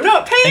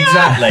grown-up here?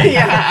 Exactly.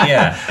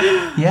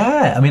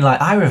 Yeah. I mean,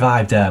 like, I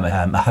revived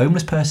a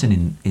homeless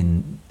person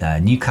in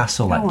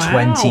Newcastle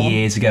 20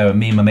 years ago, and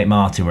me and my mate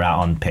Martin were out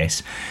on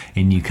piss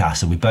in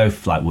Newcastle. We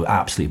both were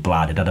absolutely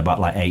bladdered, had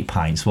about 8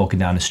 pints walking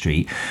down the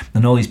street,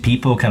 and all these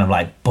people kind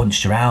of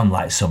bunched around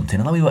like something,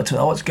 and then we went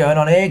to, what's going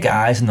on here,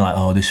 guys? And they're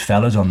like, this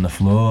fella's on the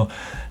floor.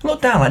 I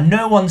looked down,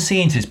 no one's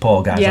seen to this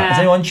poor guy. Has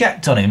anyone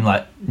checked on him?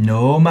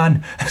 No,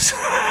 man.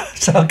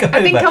 So I'll go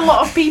I think a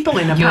lot of people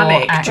in a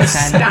panic just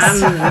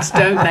stand,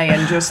 don't they,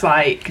 and just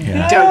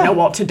don't know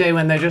what to do,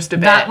 and they're just a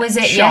bit. That was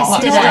it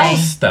yesterday.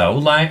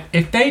 Though,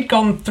 if they'd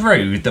gone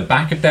through the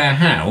back of their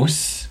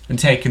house and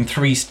taken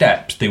 3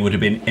 steps, they would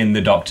have been in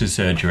the doctor's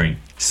surgery.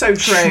 So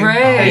true.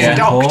 There's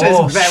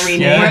doctors very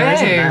near,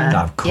 isn't there?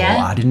 Of course.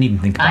 I didn't even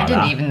think about that.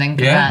 I didn't even think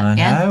of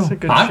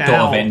that. I've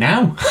thought of it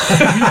now.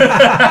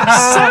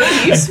 So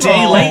useful. A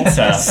day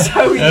later.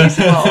 So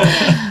useful.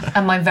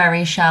 And my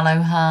very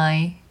shallow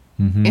high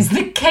is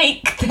the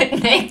cake that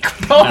Nick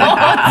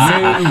bought.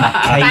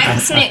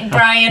 Thanks, Nick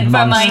Bryant,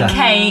 for my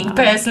cake.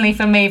 Personally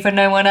for me, for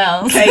no one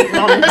else. Cake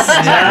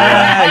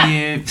monster.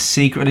 You've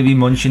secretly been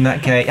munching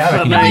that cake. I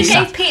reckon I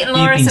gave Pete and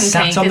Laura some cake as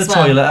well. You've been sat on the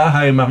toilet at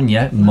home, haven't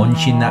you?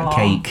 Munching that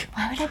cake.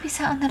 Why would I be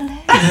sat on the loo?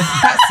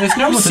 There's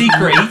no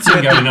secret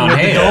eating going on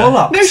here.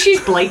 No, she's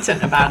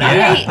blatant about it.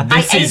 I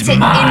ate it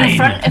in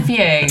front of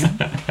you.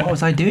 What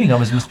was I doing? I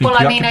must be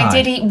preoccupied. I mean, I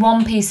did eat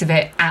one piece of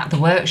it at the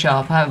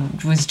workshop. I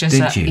was just...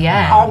 Did you?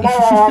 Yeah.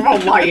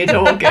 What are you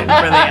talking?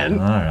 Brilliant.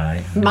 All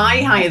right.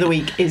 My high of the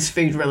week is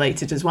food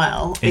related as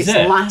well. It's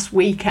last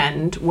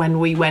weekend when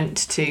we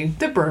went to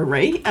the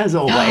brewery, as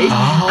always.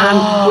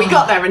 And we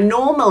got there, and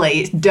normally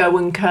it's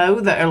Dough &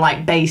 Co. that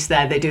are based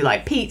there. They do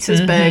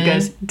pizzas,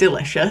 burgers,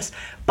 delicious.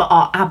 But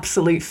our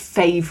absolute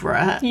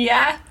favourite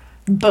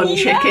bun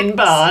chicken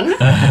bun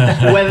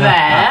were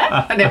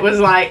there. And it was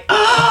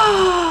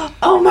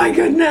oh my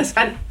goodness.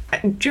 And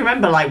do you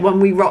remember,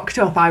 when we rocked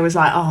up, I was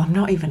I'm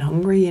not even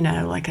hungry,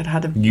 I'd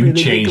had a really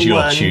changed big your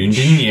lunch. tune,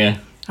 didn't you?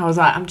 I was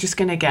I'm just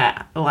going to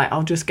get,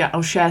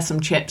 I'll share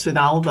some chips with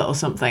Albert or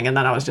something. And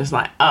then I was just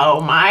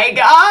oh my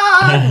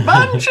God,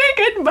 bun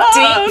chicken bun.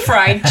 Deep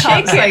fried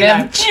chicken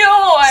of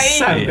joy.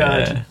 So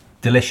good.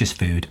 Delicious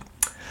food.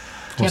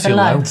 Do you have a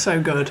low?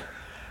 So good.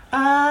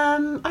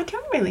 I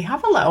don't really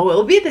have a low.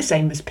 It'll be the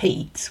same as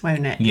Pete's,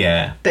 won't it?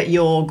 Yeah. That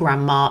your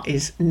grandma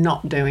is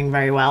not doing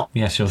very well.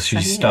 Yeah, so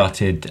she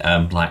started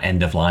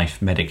end of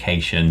life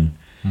medication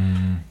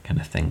kind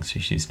of thing. So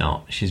she's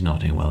not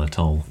doing well at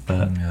all.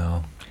 But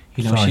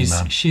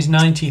she's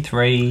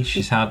 93.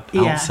 She's had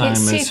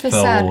Alzheimer's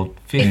for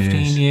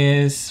 15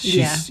 years.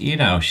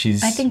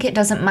 She's I think it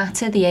doesn't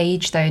matter the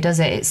age though, does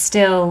it? It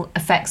still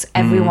affects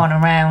everyone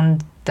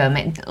around them.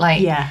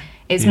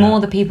 It's more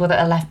the people that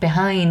are left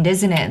behind,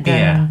 isn't it?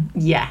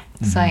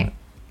 It's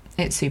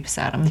it's super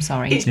sad. I'm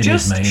sorry. It's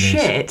just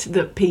shit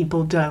that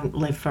people don't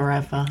live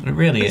forever. It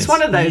really is. It's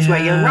one of those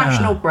where your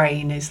rational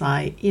brain is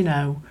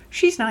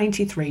she's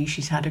 93.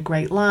 She's had a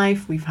great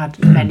life. We've had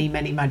many,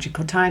 many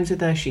magical times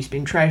with her. She's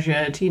been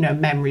treasured. You know,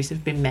 memories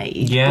have been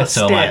made. Yeah, but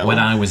so still, like when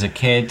I was a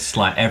kid,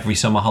 like every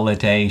summer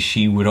holiday,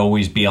 she would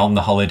always be on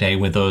the holiday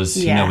with us.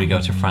 Yeah. You know, we go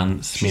to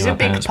France. She's me a and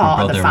my big parents, part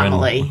my of the brother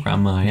family. and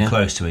grandma. Yeah,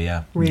 Close to her,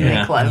 yeah. really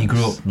Yeah. close. And you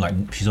grew up, like,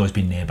 she's always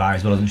been nearby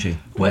as well, hasn't she?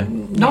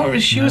 No,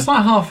 she was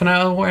like half an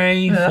hour away,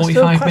 Yeah, that's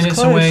still 45 quite minutes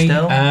close away.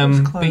 still. That's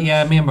But close.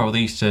 yeah, me and my brother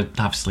used to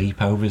have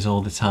sleepovers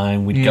all the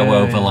time. We'd Yeah, go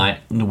over yeah. like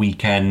on the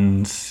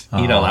weekends,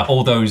 you know, like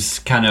all those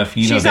kind of,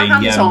 you She's know, a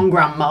hands-on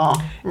grandma,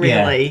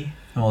 really.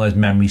 All those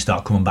memories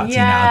start coming back to you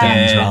now, Yeah. don't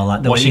they, as well?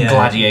 Like, watching yeah.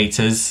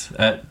 Gladiators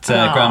at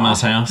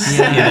Grandma's house.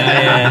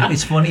 Yeah.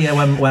 It's funny, yeah,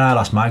 when I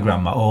lost my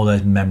grandma, all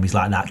those memories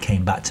like that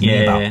came back to me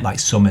Yeah. about like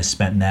summers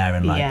spent there,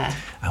 and like Yeah.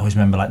 I always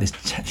remember like this.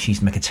 She used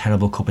to make a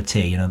terrible cup of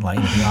tea, and like,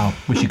 you think, oh,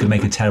 wish you could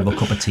make a terrible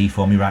cup of tea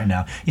for me right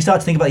now. You start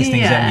to think about these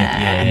things, don't you?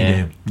 Yeah.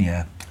 You do.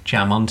 Yeah.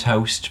 Jam on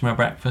toast for my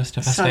breakfast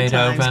if I stayed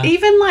Sometimes. over.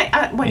 Even like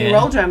when you're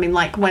Yeah. older, I mean,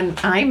 like when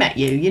I met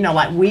you, you know,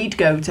 like we'd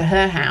go to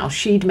her house,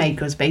 she'd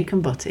make us bacon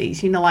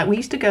butties. You know, like we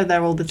used to go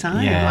there all the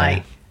time. Yeah.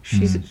 Like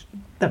she's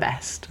the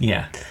best.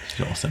 Yeah,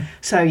 she's awesome.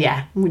 So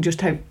yeah, we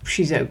just hope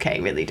she's okay,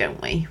 really, don't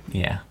we?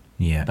 Yeah.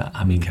 Yeah. But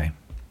I mean, okay.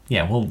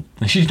 yeah, well,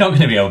 she's not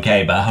going to be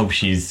okay, but I hope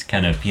she's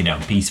kind of, you know,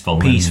 peaceful.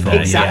 Peaceful.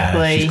 And,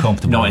 Exactly. Yeah, she's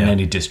comfortable. not in yeah.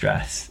 any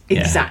distress. Yeah.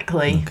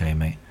 Exactly. Okay,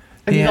 mate.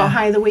 Have you Yeah. got a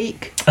high of the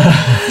week?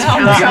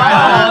 Oh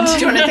God! Do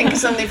you want to think of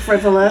something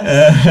frivolous?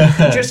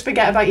 Just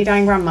forget about your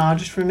dying grandma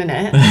just for a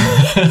minute.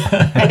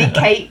 Any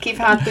cake you've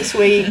had this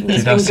week? That's Did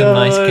been have some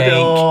nice good, cake.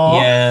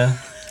 or- Yeah.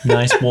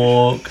 Nice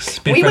walks.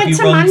 Been We for a went few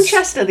to runs.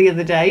 Manchester the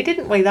other day,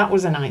 didn't we? That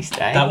was a nice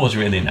day. That was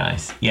really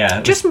nice. Yeah.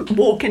 it was- Just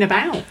walking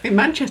about in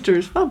Manchester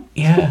is fun.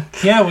 Yeah.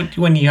 Yeah.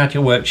 When you had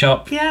your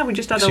workshop. Yeah, we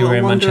just had a So you were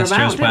little in wander Manchester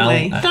about, as well.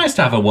 didn't we? It's nice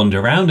to have a wander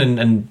around,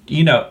 and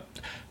you know,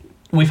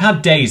 we've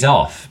had days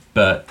off,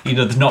 but you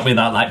know, there's not been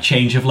that like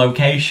change of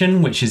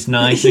location, which is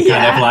nice. It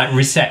kind Yeah. of like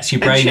resets your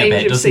brain a change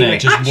bit, of doesn't scenery.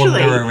 it? Just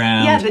Actually, wander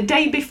around. Yeah, the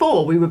day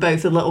before we were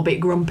both a little bit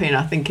grumpy, and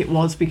I think it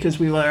was because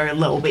we were a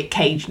little bit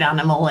caged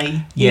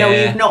animal-y. You know,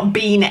 Yeah. you've not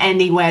been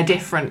anywhere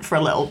different for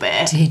a little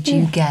bit. Did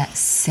you get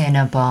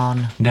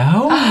Cinnabon?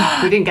 No.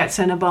 We didn't get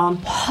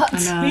Cinnabon. What?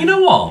 I know. You know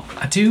what?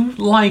 I do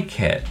like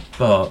it,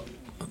 but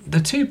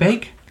they're too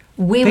big.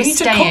 We They were need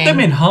to cut staying them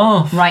in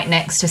half. right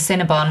next to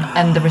Cinnabon,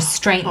 and the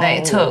restraint that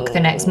it took the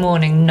next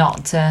morning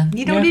not to.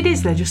 You know what it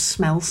is? They just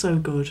smell so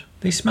good.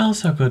 They smell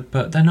so good,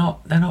 but they're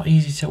not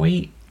easy to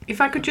eat.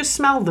 If I could just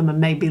smell them and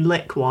maybe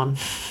lick one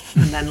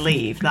and then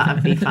leave,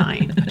 that'd be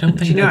fine. I don't think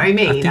Do you know what I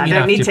mean? think I you'd don't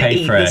have need to pay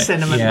eat for the it.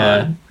 cinnamon Yeah.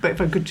 bun, but if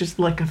I could just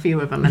lick a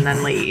few of them and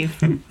then leave.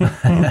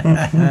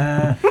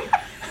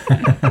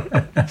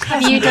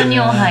 Have you done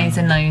your highs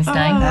and lows, Dave?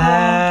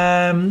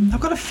 I've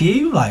got a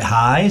few like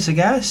highs, I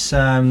guess.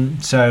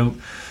 So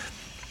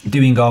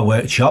doing our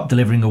workshop,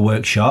 delivering a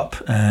workshop,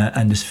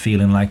 and just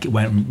feeling like it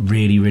went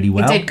really, really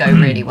well. It did go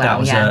really well. That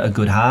was yeah. a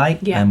good high.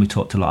 Yeah. And we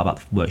talked a lot about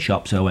the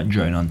workshop, so I won't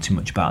drone on too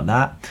much about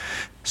that.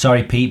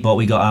 Sorry, Pete, but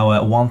we got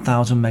our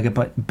 1,000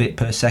 megabit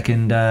per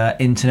second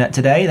internet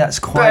today. That's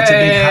quite a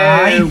big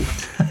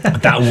high.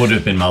 That would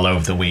have been my low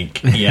of the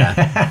week. Yeah.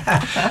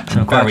 So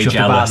I'm quite Very chuffed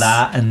jealous.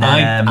 about that. And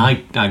then, I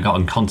got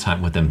in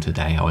contact with them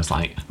today. I was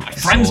like, my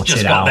friends sort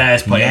just it got out.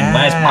 theirs put Yeah, in.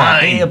 Where's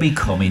It'll mine? be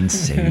coming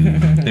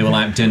soon. They were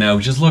like, dunno,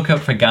 just look up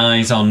for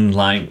guys on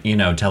like, you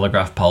know,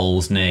 telegraph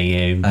poles near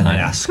you. And Like, then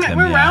ask them.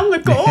 We're yeah. around the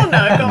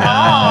corner, come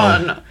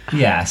on.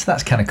 Yeah, so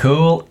that's kind of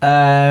cool.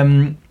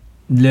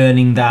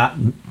 Learning that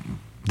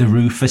the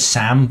roof for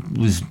Sam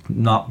was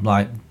not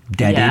like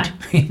deaded.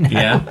 You know?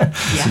 yeah,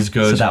 this is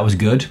good. So that was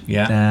good.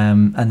 Yeah.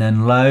 And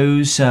then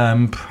lows,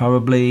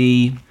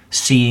 probably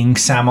seeing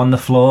Sam on the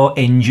floor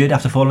injured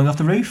after falling off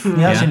the roof.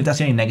 Yeah, Yeah. that's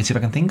the only negative I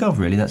can think of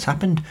really that's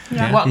happened.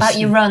 Yeah. What about It's-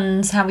 your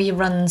runs? How are your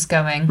runs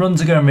going?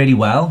 Runs are going really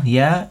well,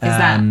 yeah. Is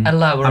that a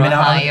low or a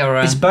high or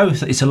a- It's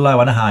both. It's a low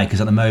and a high because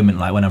at the moment,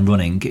 like when I'm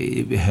running,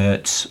 it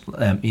hurts.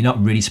 You're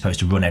not really supposed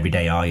to run every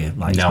day, are you?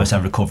 Like you're No. supposed to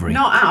have recovery.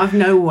 Not out of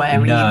nowhere,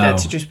 and No, you've got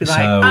to just be like,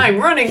 so- I'm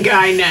running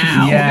guy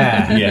now.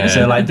 Yeah. Yeah.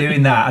 So like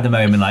doing that at the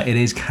moment, like it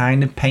is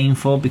kind of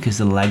painful because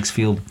the legs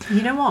feel.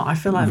 You know what? I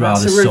feel like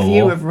Rather that's a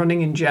review sore. of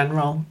running in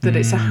general, that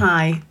it's a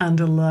high and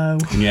a low.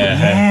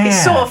 yeah.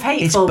 It's sort of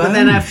hateful, it's but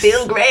then I both.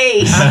 feel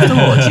great.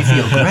 Afterwards, you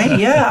feel great.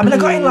 Yeah. I mean, I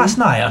got in last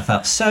night. I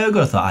felt so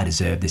good. I thought I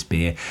deserved this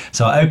beer.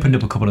 So I opened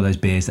up a couple of those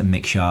beers that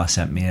Mick Shah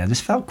sent me. And I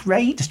just felt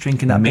great just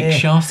drinking that beer. Mick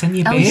Shaw sent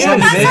you Oh, beer. yeah,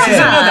 that's Yeah.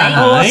 a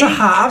high. Oh, that's a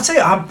high. I'd say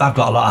I've got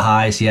a lot of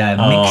highs. Yeah.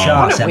 Mick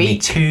Shah What a sent me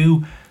week.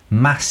 2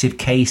 massive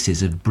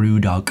cases of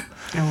Brewdog.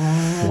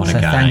 What So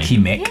a guy. thank you,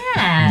 Mick.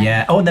 Yeah.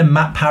 Yeah. Oh, and then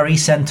Matt Parry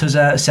sent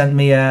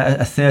me a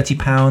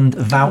 £30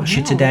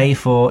 voucher today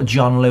for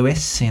John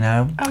Lewis. You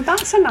know. Oh,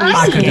 that's a nice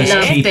I I could just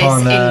love keep this on,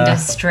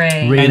 industry. re-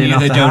 Any Reeling of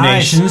the off the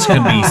highs. donations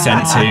can be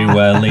sent to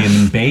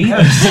Liam and B.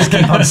 Just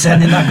keep on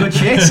sending that good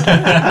shit.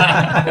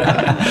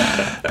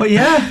 But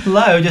yeah,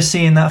 low, just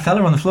seeing that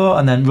fella on the floor,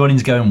 and then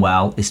running's going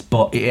well.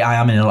 I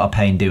am in a lot of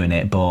pain doing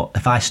it. But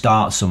if I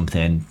start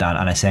something and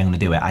I say I'm going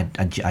to do it,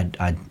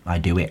 I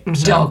do it.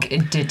 So, Dog so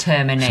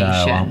determination.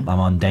 I'm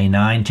on day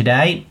 9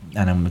 today,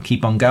 and I'm going to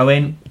keep on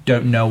going.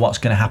 don't know what's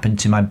going to happen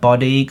to my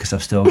body because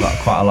I've still got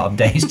quite a lot of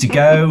days to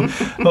go,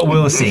 but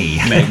we'll see.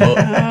 Mate,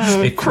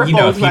 if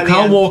you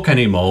can't walk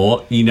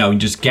anymore,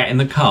 just get in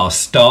the car,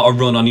 start a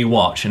run on your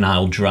watch, and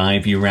I'll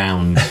drive you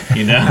around.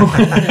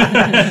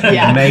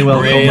 Yeah, may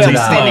well come to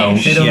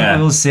that.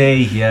 We'll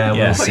see. Yeah,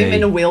 we'll see. Put him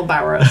in a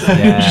wheelbarrow.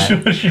 Yeah.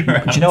 Do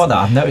you know what? Though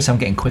I've noticed I'm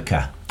getting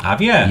quicker. Have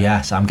you?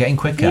 Yes, I'm getting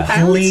quicker.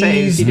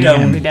 Please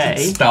don't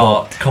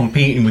start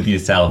competing with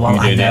yourself. Well,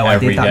 I know. I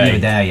did that the other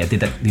day. I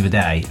did that the other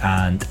day,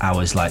 and I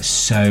was like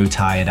so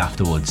tired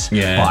afterwards.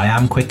 Yeah. But I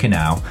am quicker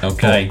now.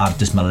 Okay.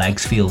 But my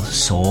legs feel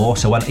sore.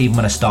 So even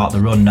when I start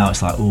the run now,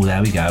 it's like, oh,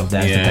 there we go.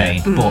 There's the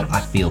pain. But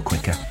I feel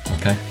quicker.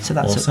 Okay. So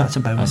that's a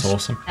bonus. That's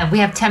awesome. We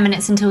have 10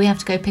 minutes until we have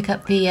to go pick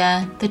up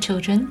the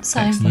children. So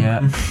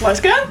yeah. Let's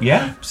go.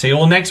 Yeah. See you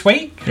all next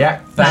week.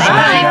 Yeah. Bye.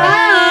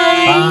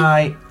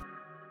 Bye. Bye.